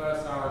us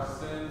confess our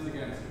sins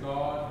against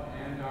God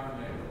and our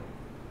neighbor.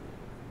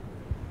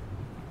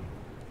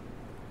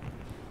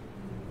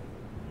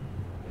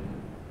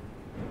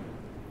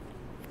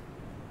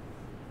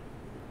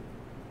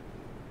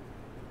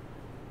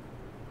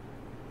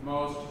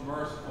 Most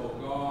merciful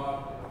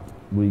God,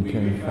 We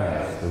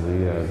confess that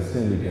we have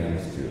sinned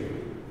against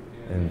you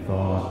in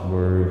thought,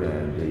 word,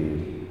 and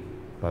deed,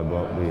 by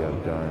what we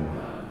have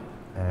done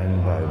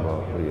and by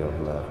what we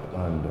have left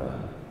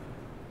undone.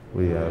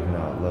 We have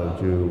not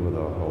loved you with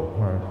our whole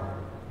heart.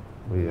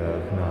 We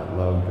have not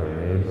loved our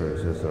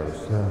neighbors as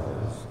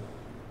ourselves.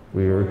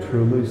 We are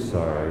truly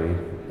sorry,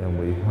 and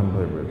we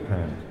humbly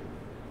repent.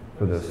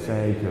 For the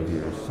sake of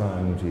your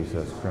Son,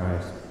 Jesus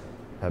Christ,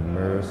 have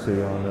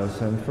mercy on us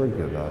and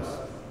forgive us,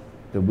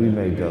 that we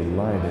may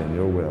delight in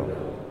your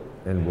will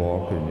and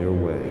walk in your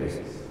ways,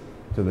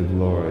 to the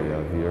glory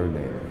of your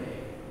name.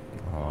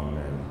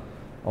 Amen.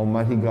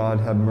 Almighty God,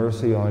 have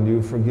mercy on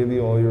you, forgive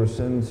you all your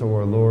sins, O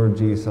our Lord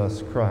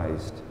Jesus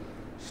Christ.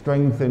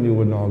 Strengthen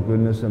you in all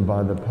goodness, and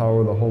by the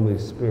power of the Holy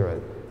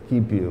Spirit,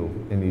 keep you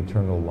in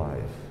eternal life.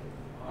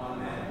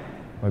 Amen.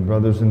 My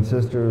brothers and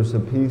sisters, the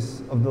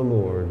peace of the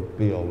Lord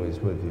be always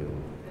with you.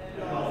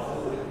 And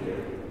also with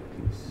you.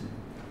 Peace.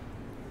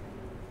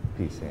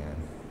 Peace, Anne.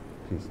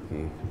 Peace,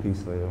 Keith.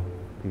 Peace, Leo.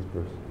 Peace,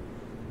 Bruce.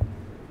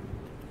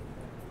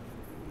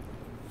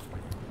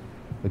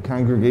 The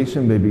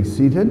congregation may be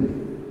seated.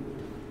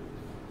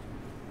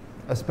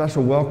 A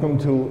special welcome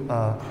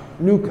to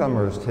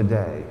newcomers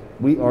today.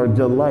 We are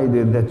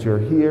delighted that you're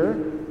here.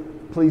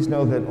 Please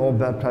know that all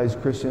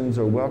baptized Christians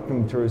are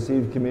welcome to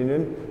receive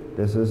communion.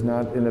 This is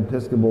not an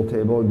Episcopal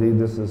table. Indeed,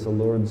 this is the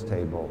Lord's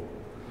table.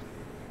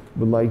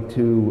 Would like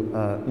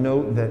to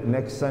note that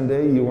next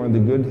Sunday you are in the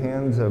good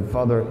hands of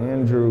Father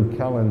Andrew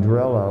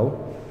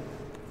Calandrello,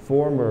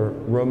 former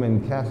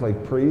Roman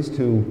Catholic priest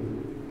who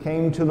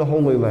came to the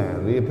Holy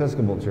Land, the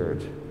Episcopal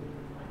Church.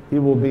 He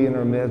will be in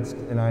our midst,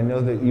 and I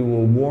know that you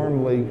will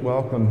warmly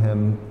welcome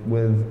him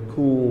with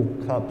cool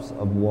cups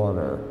of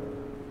water,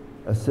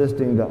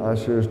 assisting the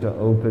ushers to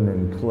open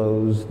and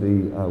close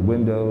the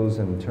windows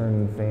and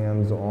turn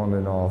fans on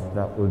and off.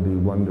 That would be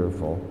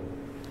wonderful.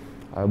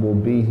 I will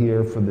be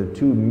here for the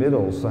 2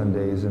 middle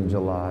Sundays in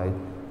July,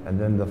 and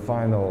then the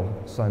final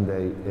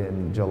Sunday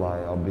in July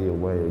I'll be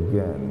away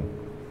again.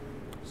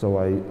 So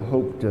I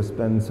hope to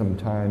spend some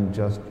time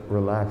just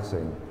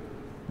relaxing.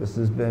 This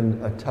has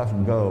been a tough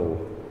go,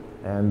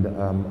 and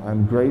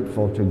I'm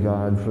grateful to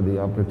God for the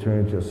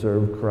opportunity to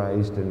serve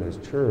Christ and His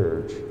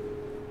church,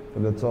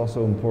 but it's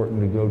also important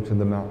to go to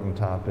the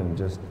mountaintop and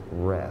just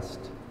rest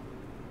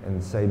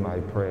and say my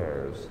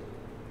prayers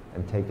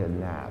and take a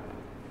nap.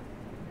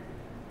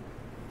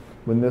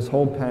 When this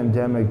whole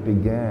pandemic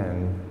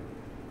began,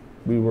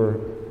 we were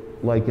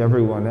like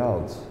everyone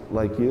else,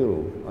 like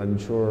you,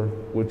 unsure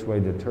which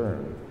way to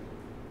turn.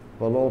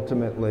 But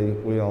ultimately,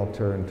 we all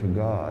turned to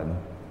God.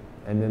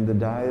 And in the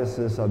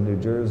Diocese of New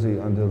Jersey,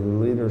 under the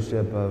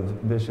leadership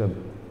of Bishop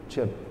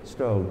Chip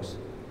Stokes,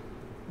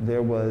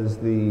 there was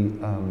the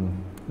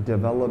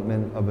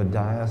development of a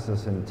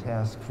diocesan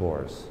task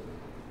force.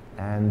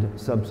 and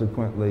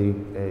subsequently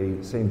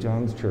a St.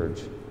 John's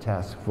Church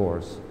task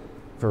force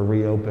for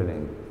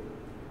reopening.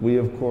 We,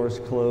 of course,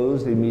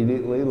 closed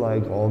immediately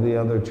like all the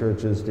other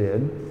churches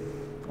did.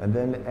 And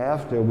then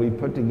after we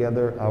put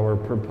together our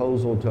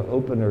proposal to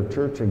open our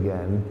church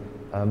again,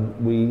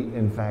 we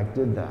in fact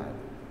did that.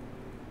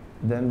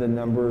 Then the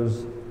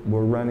numbers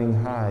were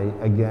running high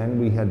again.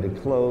 We had to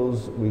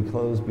close. We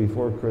closed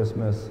before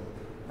Christmas,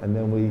 and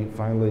then we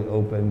finally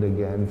opened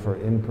again for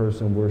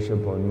in-person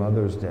worship on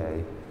Mother's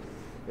Day.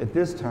 At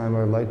this time,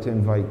 I'd like to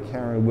invite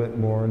Karen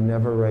Whitmore,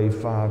 Neva Ray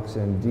Fox,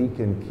 and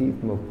Deacon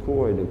Keith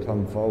McCoy to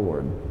come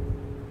forward.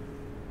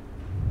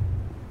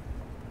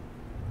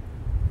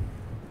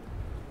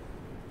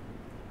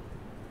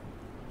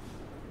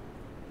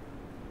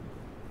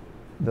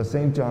 The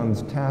St.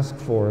 John's Task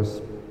Force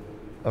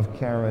of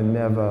Karen,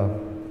 Neva,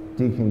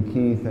 Deacon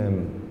Keith,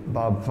 and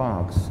Bob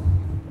Fox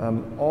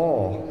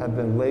all have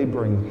been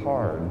laboring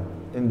hard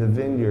in the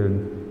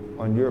vineyard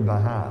on your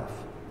behalf.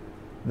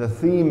 The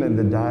theme in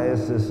the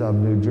Diocese of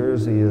New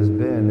Jersey has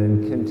been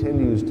and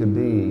continues to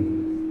be,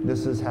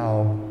 this is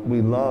how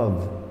we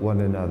love one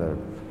another.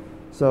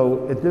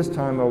 So at this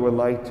time, I would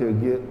like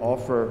to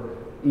offer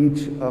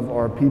each of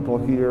our people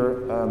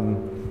here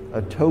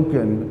a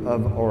token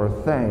of our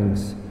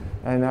thanks.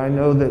 And I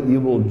know that you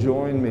will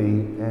join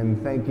me in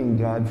thanking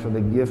God for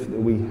the gift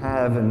that we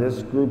have in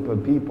this group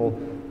of people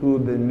who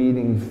have been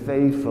meeting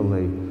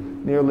faithfully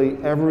nearly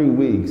every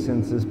week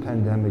since this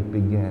pandemic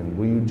began.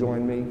 Will you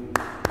join me?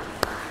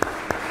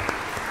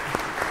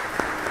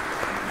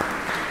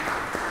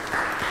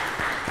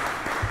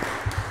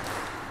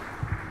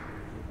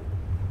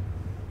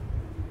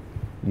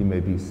 You may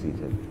be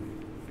seated.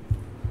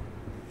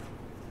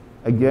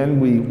 Again,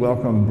 we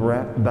welcome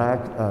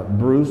back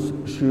Bruce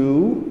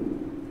Shu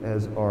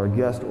as our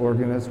guest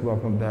organist.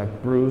 Welcome back,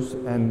 Bruce.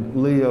 And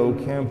Leo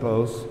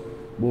Campos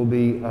will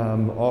be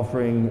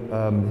offering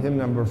hymn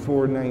number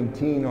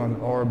 419 on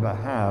our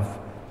behalf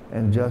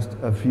in just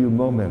a few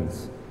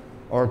moments.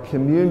 Our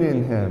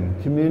communion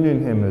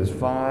hymn is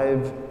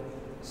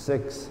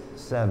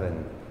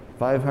 567.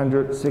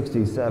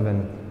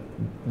 567.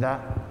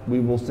 That we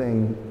will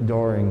sing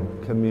during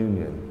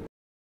communion.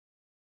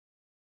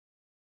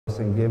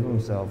 And give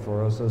himself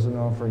for us as an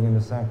offering and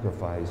a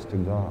sacrifice to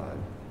God.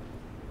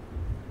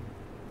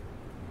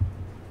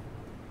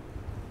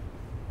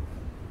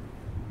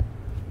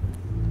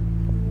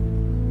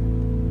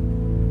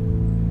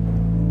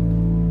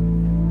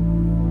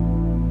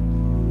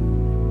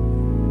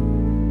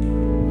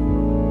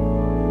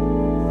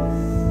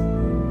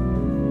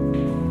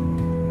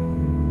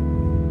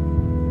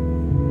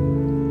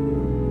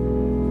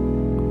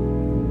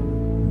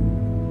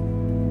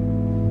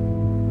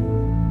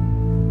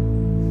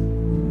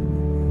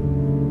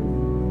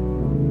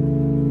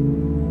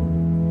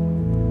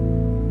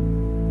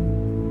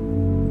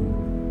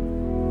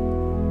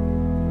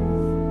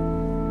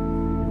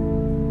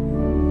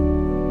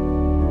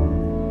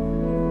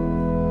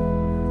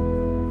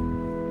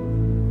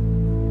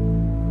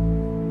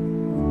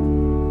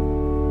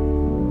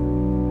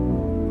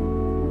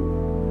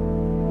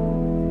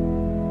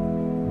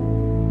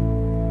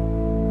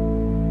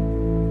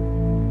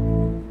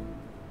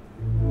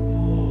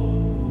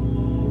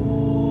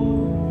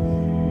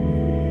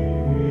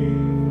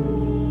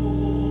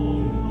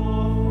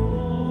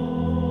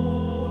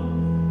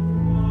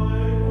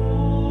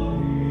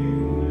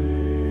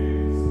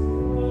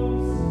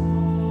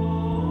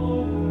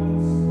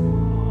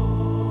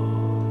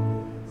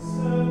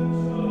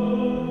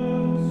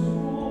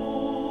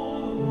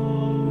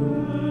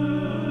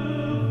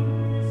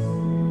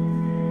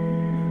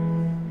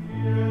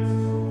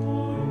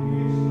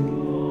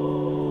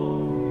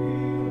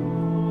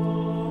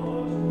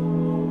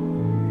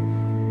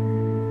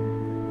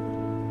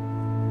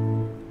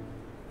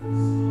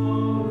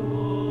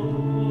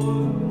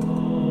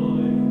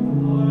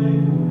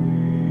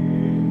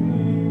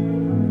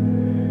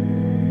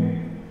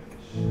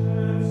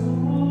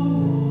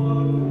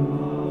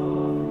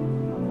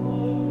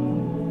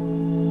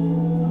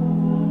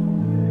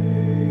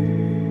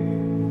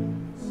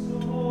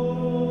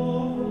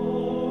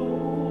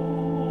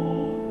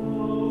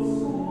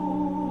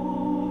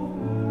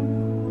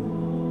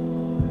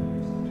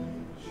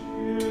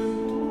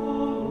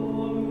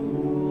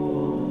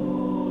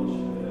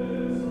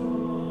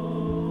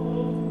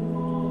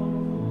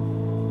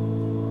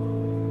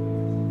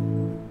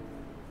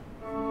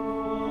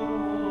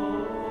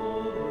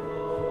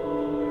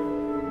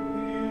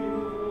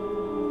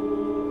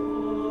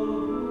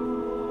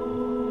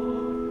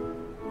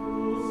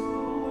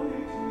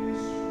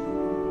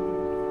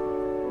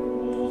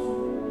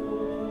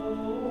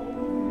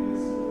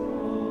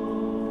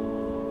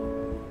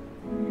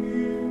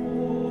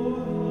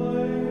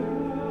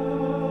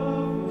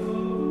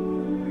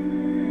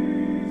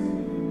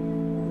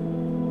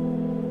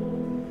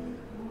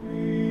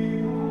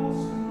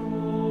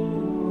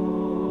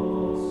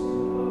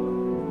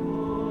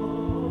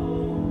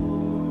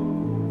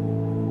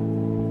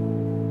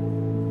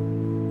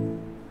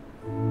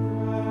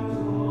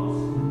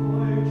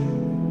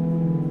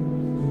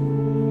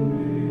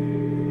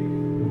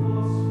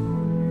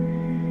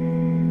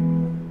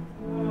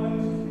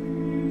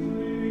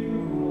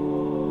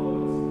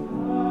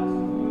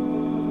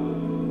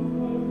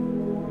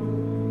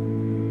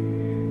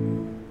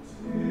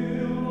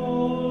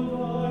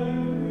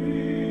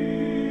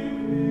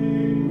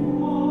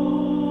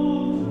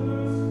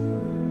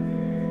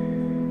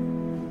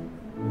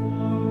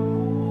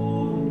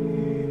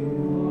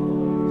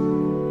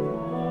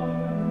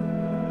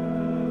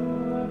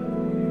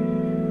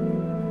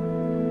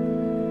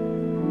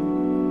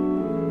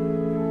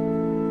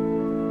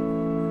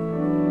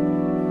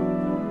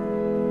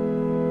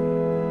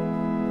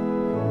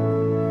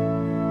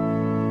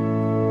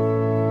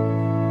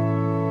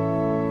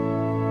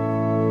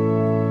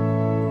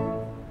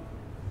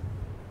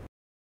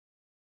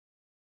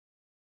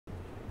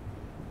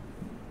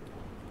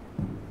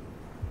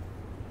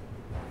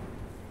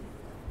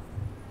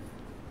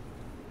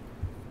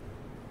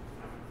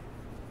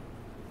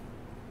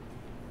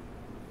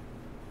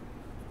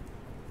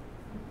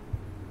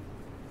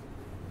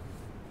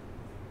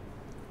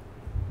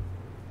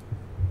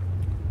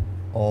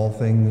 All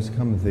things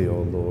come of thee,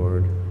 O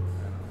Lord.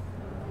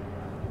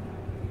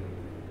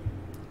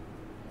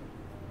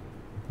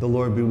 The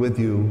Lord be with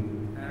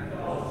you.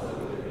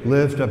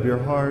 Lift up your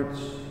hearts.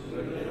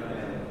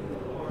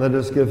 Let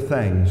us give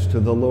thanks to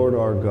the Lord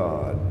our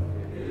God.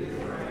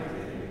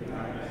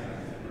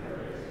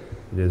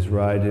 It is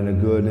right and a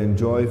good and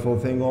joyful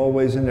thing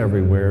always and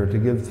everywhere to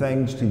give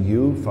thanks to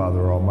you,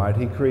 Father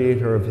Almighty,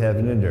 creator of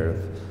heaven and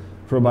earth.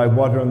 For by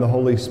water and the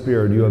Holy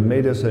Spirit you have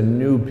made us a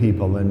new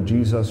people in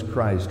Jesus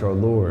Christ our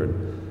Lord,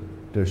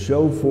 to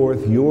show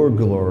forth your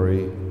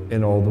glory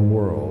in all the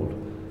world.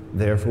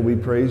 Therefore we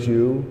praise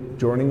you,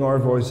 joining our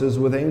voices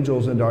with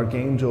angels and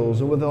archangels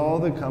and with all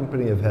the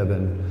company of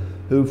heaven,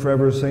 who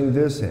forever sing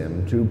this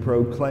hymn to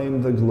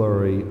proclaim the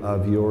glory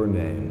of your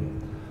name.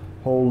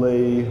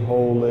 Holy,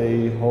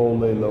 holy,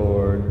 holy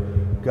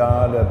Lord,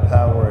 God of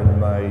power and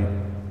might,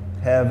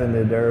 heaven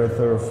and earth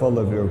are full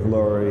of your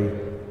glory.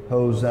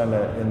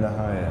 Hosanna in the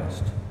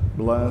highest.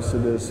 Blessed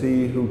is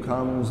he who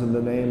comes in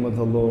the name of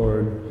the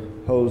Lord.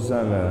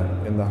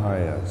 Hosanna in the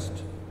highest.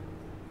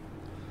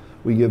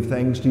 We give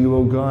thanks to you,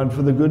 O God,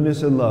 for the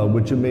goodness and love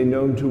which you made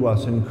known to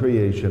us in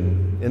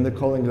creation, in the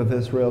calling of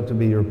Israel to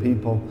be your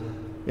people,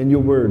 in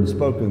your word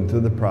spoken through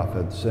the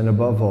prophets, and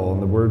above all,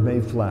 in the word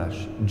made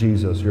flesh,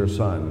 Jesus, your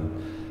Son.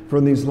 For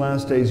in these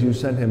last days you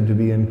sent him to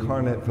be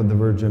incarnate from the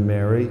Virgin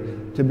Mary,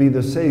 to be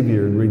the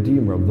Savior and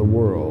Redeemer of the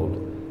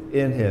world.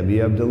 In him ye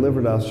have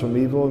delivered us from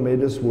evil and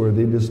made us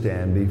worthy to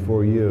stand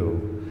before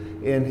you.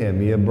 In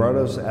him ye have brought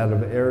us out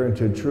of error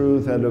into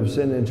truth, out of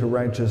sin into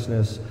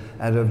righteousness,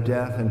 out of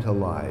death into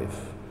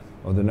life.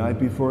 On the night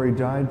before he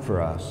died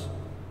for us,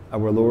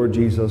 our Lord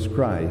Jesus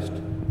Christ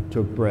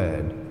took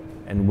bread,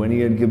 and when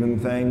he had given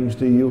thanks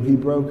to you, he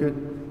broke it,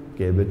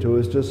 gave it to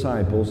his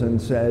disciples,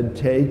 and said,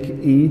 "Take,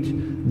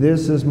 eat,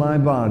 this is my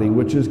body,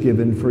 which is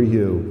given for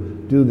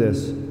you. Do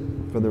this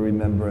for the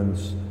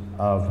remembrance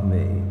of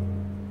me."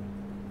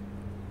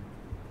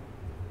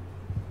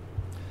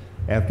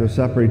 After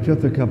supper, he took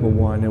the cup of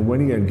wine, and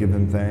when he had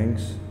given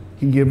thanks,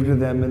 he gave it to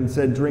them and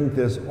said, "Drink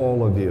this,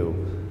 all of you.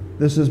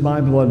 This is my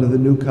blood of the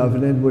new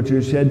covenant, which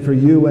is shed for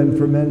you and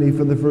for many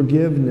for the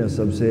forgiveness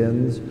of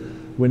sins.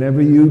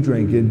 Whenever you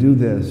drink it, do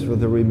this for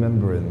the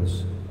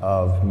remembrance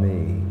of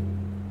me."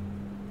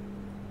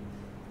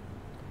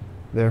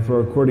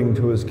 Therefore, according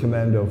to his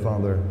command, O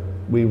Father,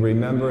 we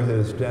remember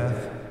his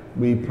death,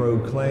 we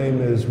proclaim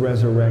his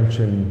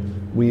resurrection,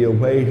 we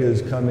await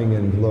his coming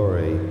in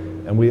glory,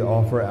 and we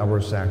offer our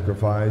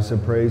sacrifice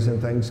of praise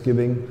and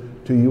thanksgiving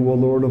to you, O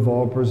Lord of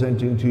all,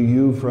 presenting to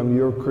you from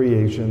your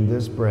creation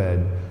this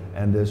bread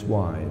and this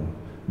wine.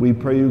 We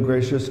pray you,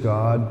 gracious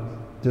God,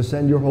 to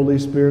send your Holy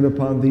Spirit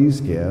upon these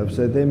gifts,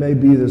 that they may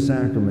be the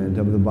sacrament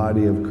of the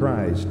body of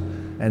Christ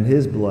and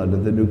his blood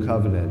of the new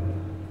covenant.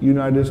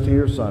 Unite us to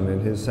your Son in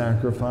his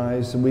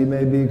sacrifice, and we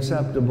may be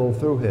acceptable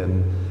through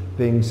him,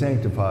 being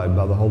sanctified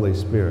by the Holy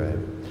Spirit.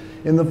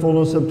 In the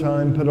fullness of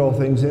time, put all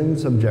things in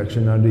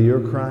subjection unto your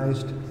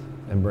Christ,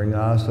 and bring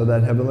us to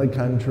that heavenly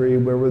country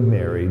where with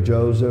Mary,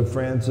 Joseph,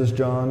 Francis,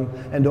 John,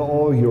 and to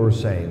all your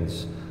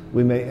saints,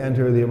 we may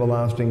enter the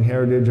everlasting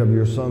heritage of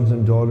your sons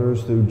and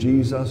daughters through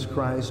Jesus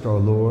Christ our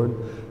Lord,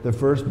 the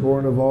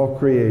firstborn of all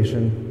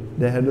creation,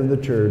 the head of the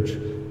church,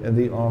 and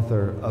the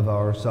author of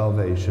our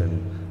salvation.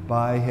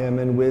 By him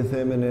and with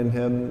him and in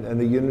him, and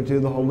the unity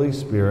of the Holy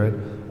Spirit,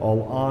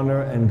 all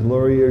honor and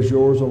glory is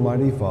yours,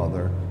 Almighty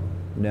Father,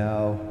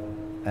 now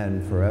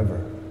and forever.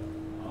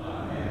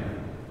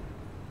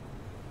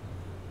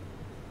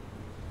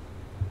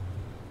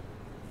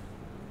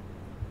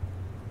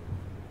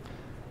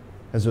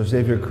 As our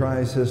Savior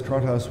Christ has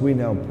taught us, we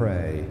now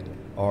pray,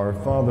 Our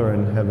Father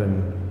in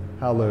heaven,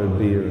 hallowed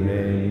be your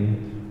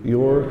name.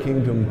 Your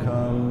kingdom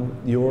come,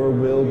 your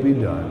will be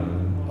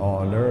done,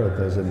 on earth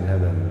as in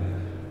heaven.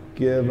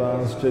 Give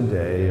us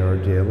today our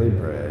daily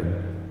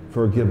bread.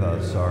 Forgive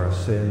us our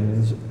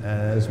sins,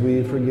 as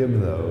we forgive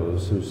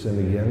those who sin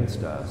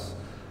against us.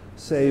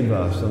 Save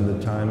us in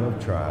the time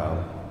of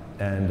trial,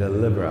 and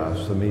deliver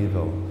us from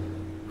evil.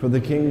 For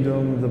the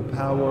kingdom, the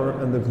power,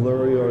 and the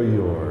glory are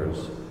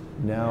yours,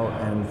 now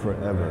and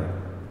forever.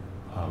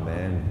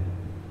 Amen.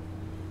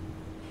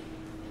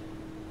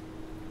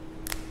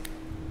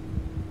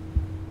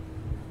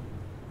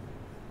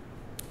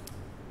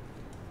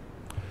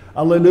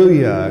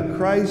 Alleluia!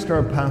 Christ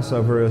our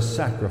Passover is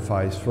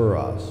sacrificed for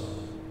us.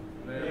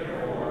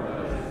 Therefore,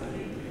 let us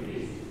keep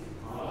peace.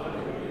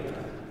 Alleluia.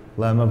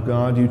 Lamb of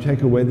God, you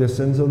take away the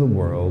sins of the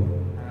world.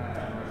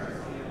 Have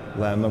mercy on us.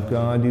 Lamb of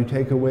God, you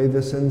take away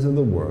the sins of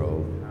the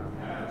world.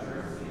 Have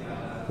mercy on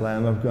us.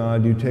 Lamb of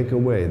God, you take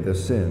away the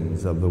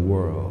sins of the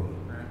world.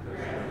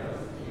 Grant us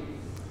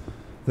peace.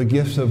 The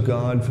gifts of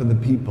God for the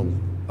people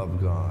of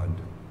God.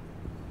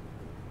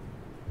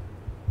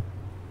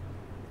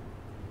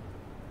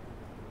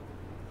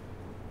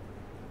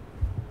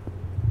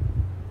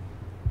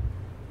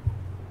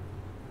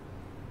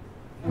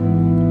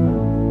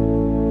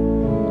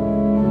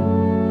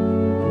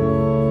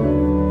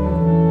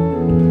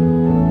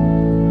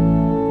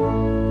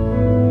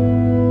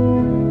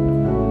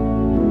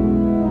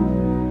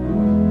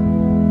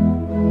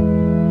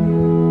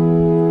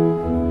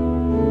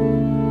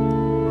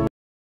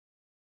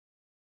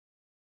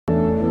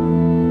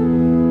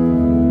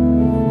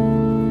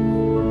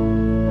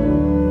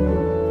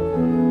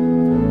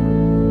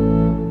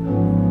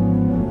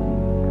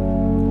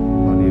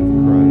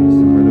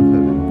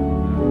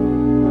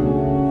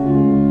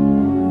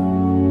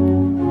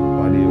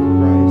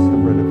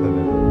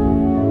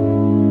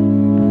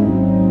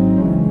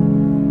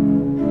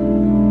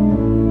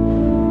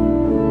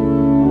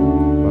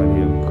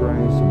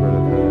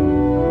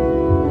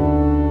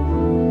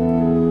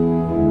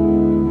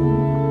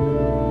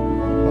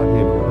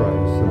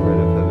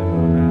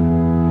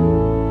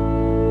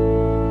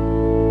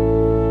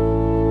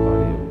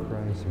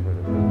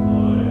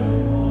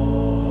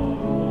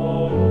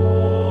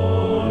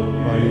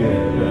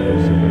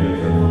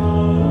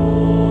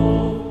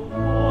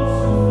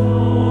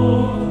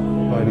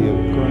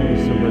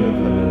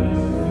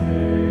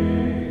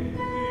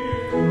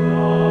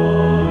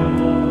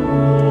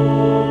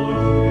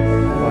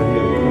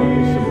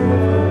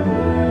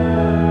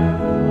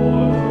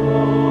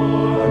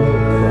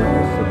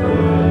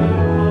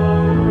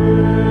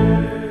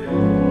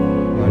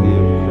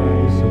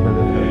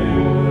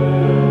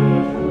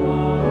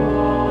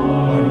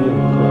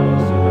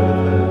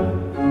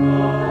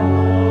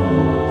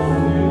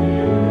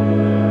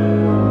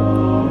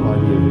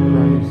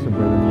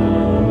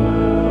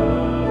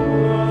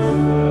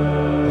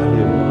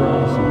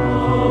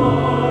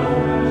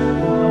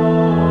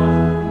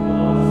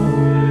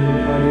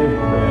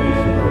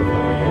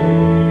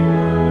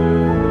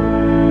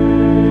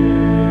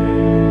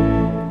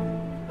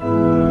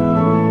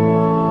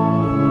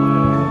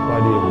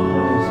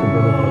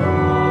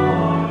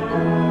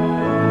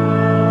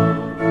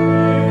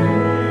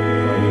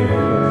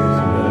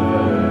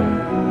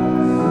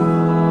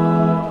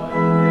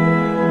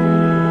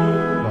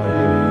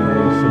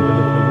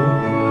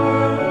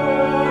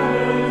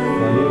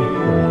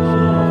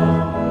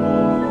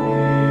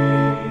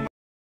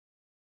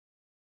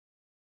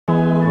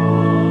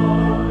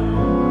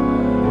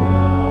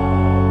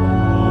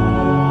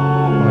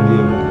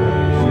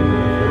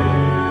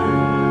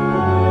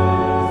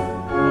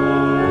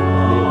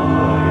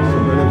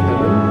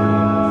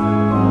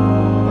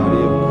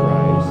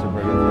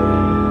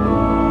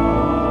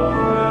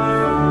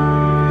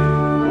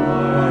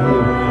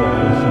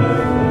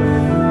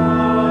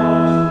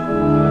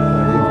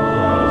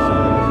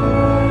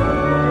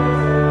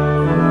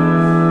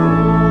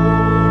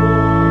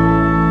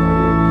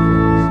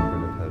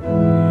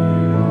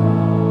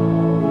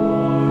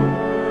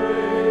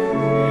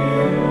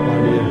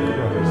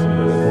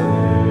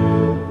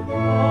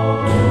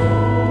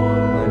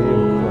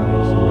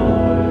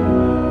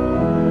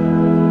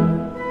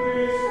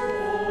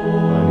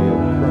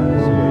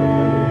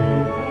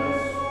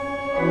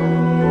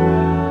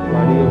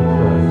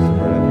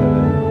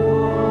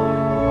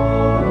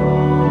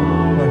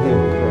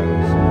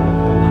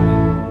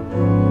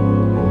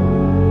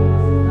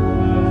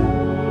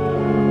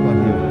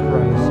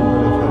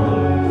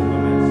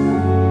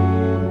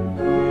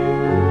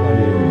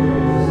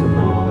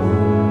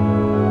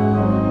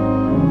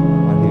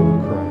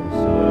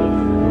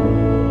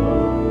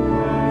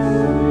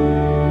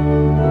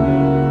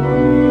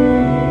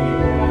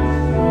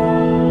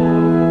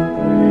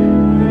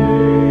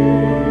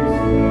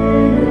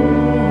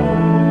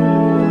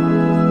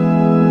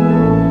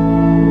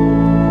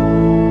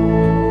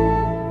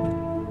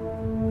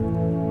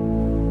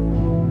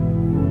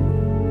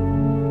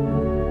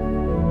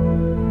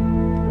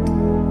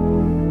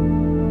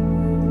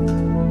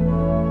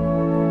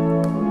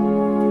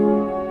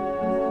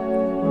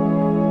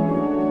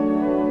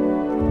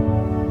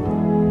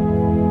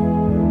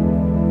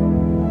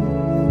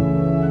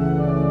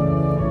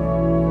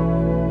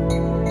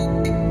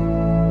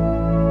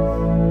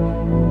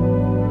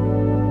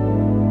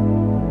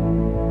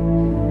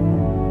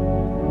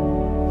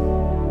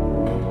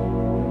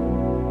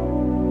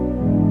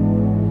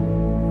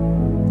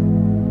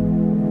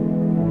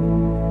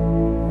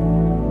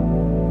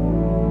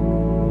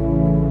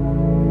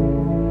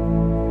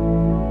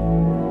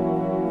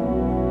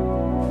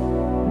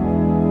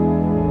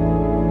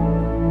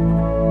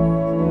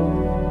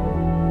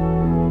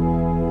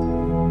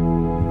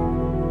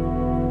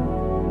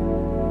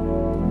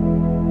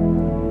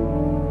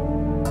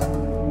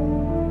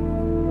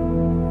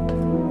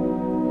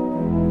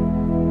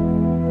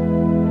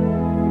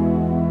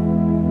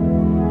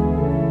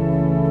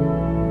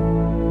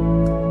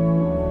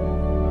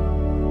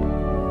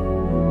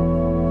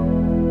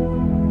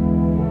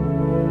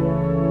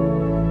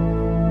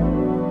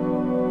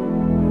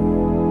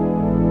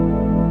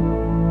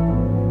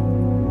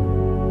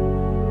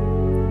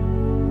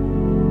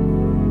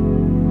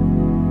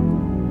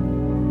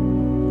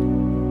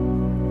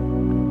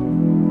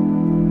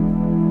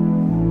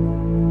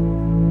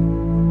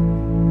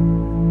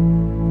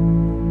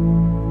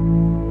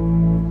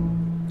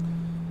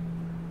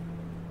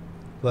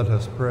 Let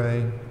us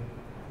pray.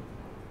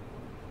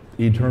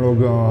 Eternal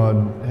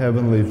God,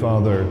 Heavenly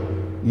Father,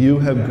 you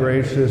have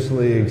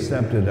graciously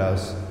accepted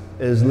us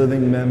as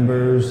living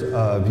members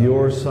of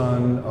your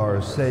Son,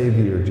 our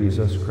Savior,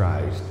 Jesus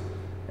Christ,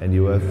 and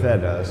you have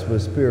fed us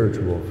with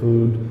spiritual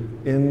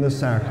food in the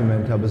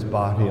sacrament of his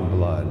body and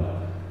blood.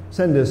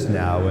 Send us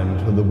now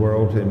into the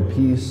world in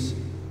peace,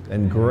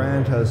 and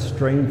grant us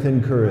strength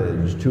and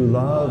courage to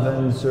love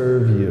and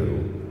serve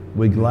you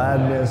with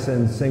gladness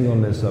and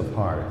singleness of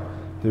heart,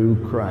 through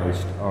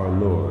Christ our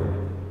Lord.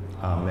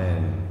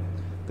 Amen.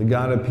 The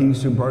God of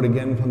peace, who brought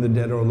again from the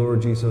dead our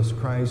Lord Jesus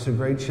Christ, the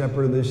great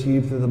shepherd of the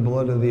sheep, through the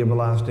blood of the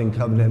everlasting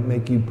covenant,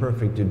 make you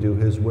perfect to do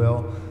his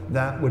will,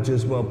 that which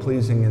is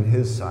well-pleasing in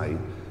his sight.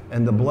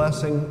 And the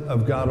blessing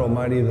of God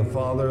Almighty, the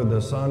Father,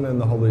 the Son, and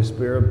the Holy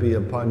Spirit be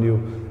upon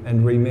you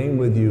and remain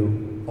with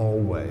you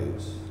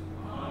always.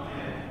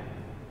 Amen.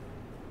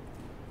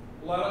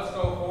 Let us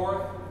go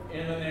forth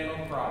in the name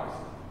of Christ.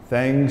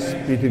 Thanks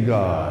be to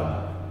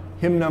God.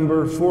 Hymn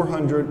number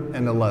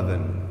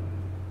 411.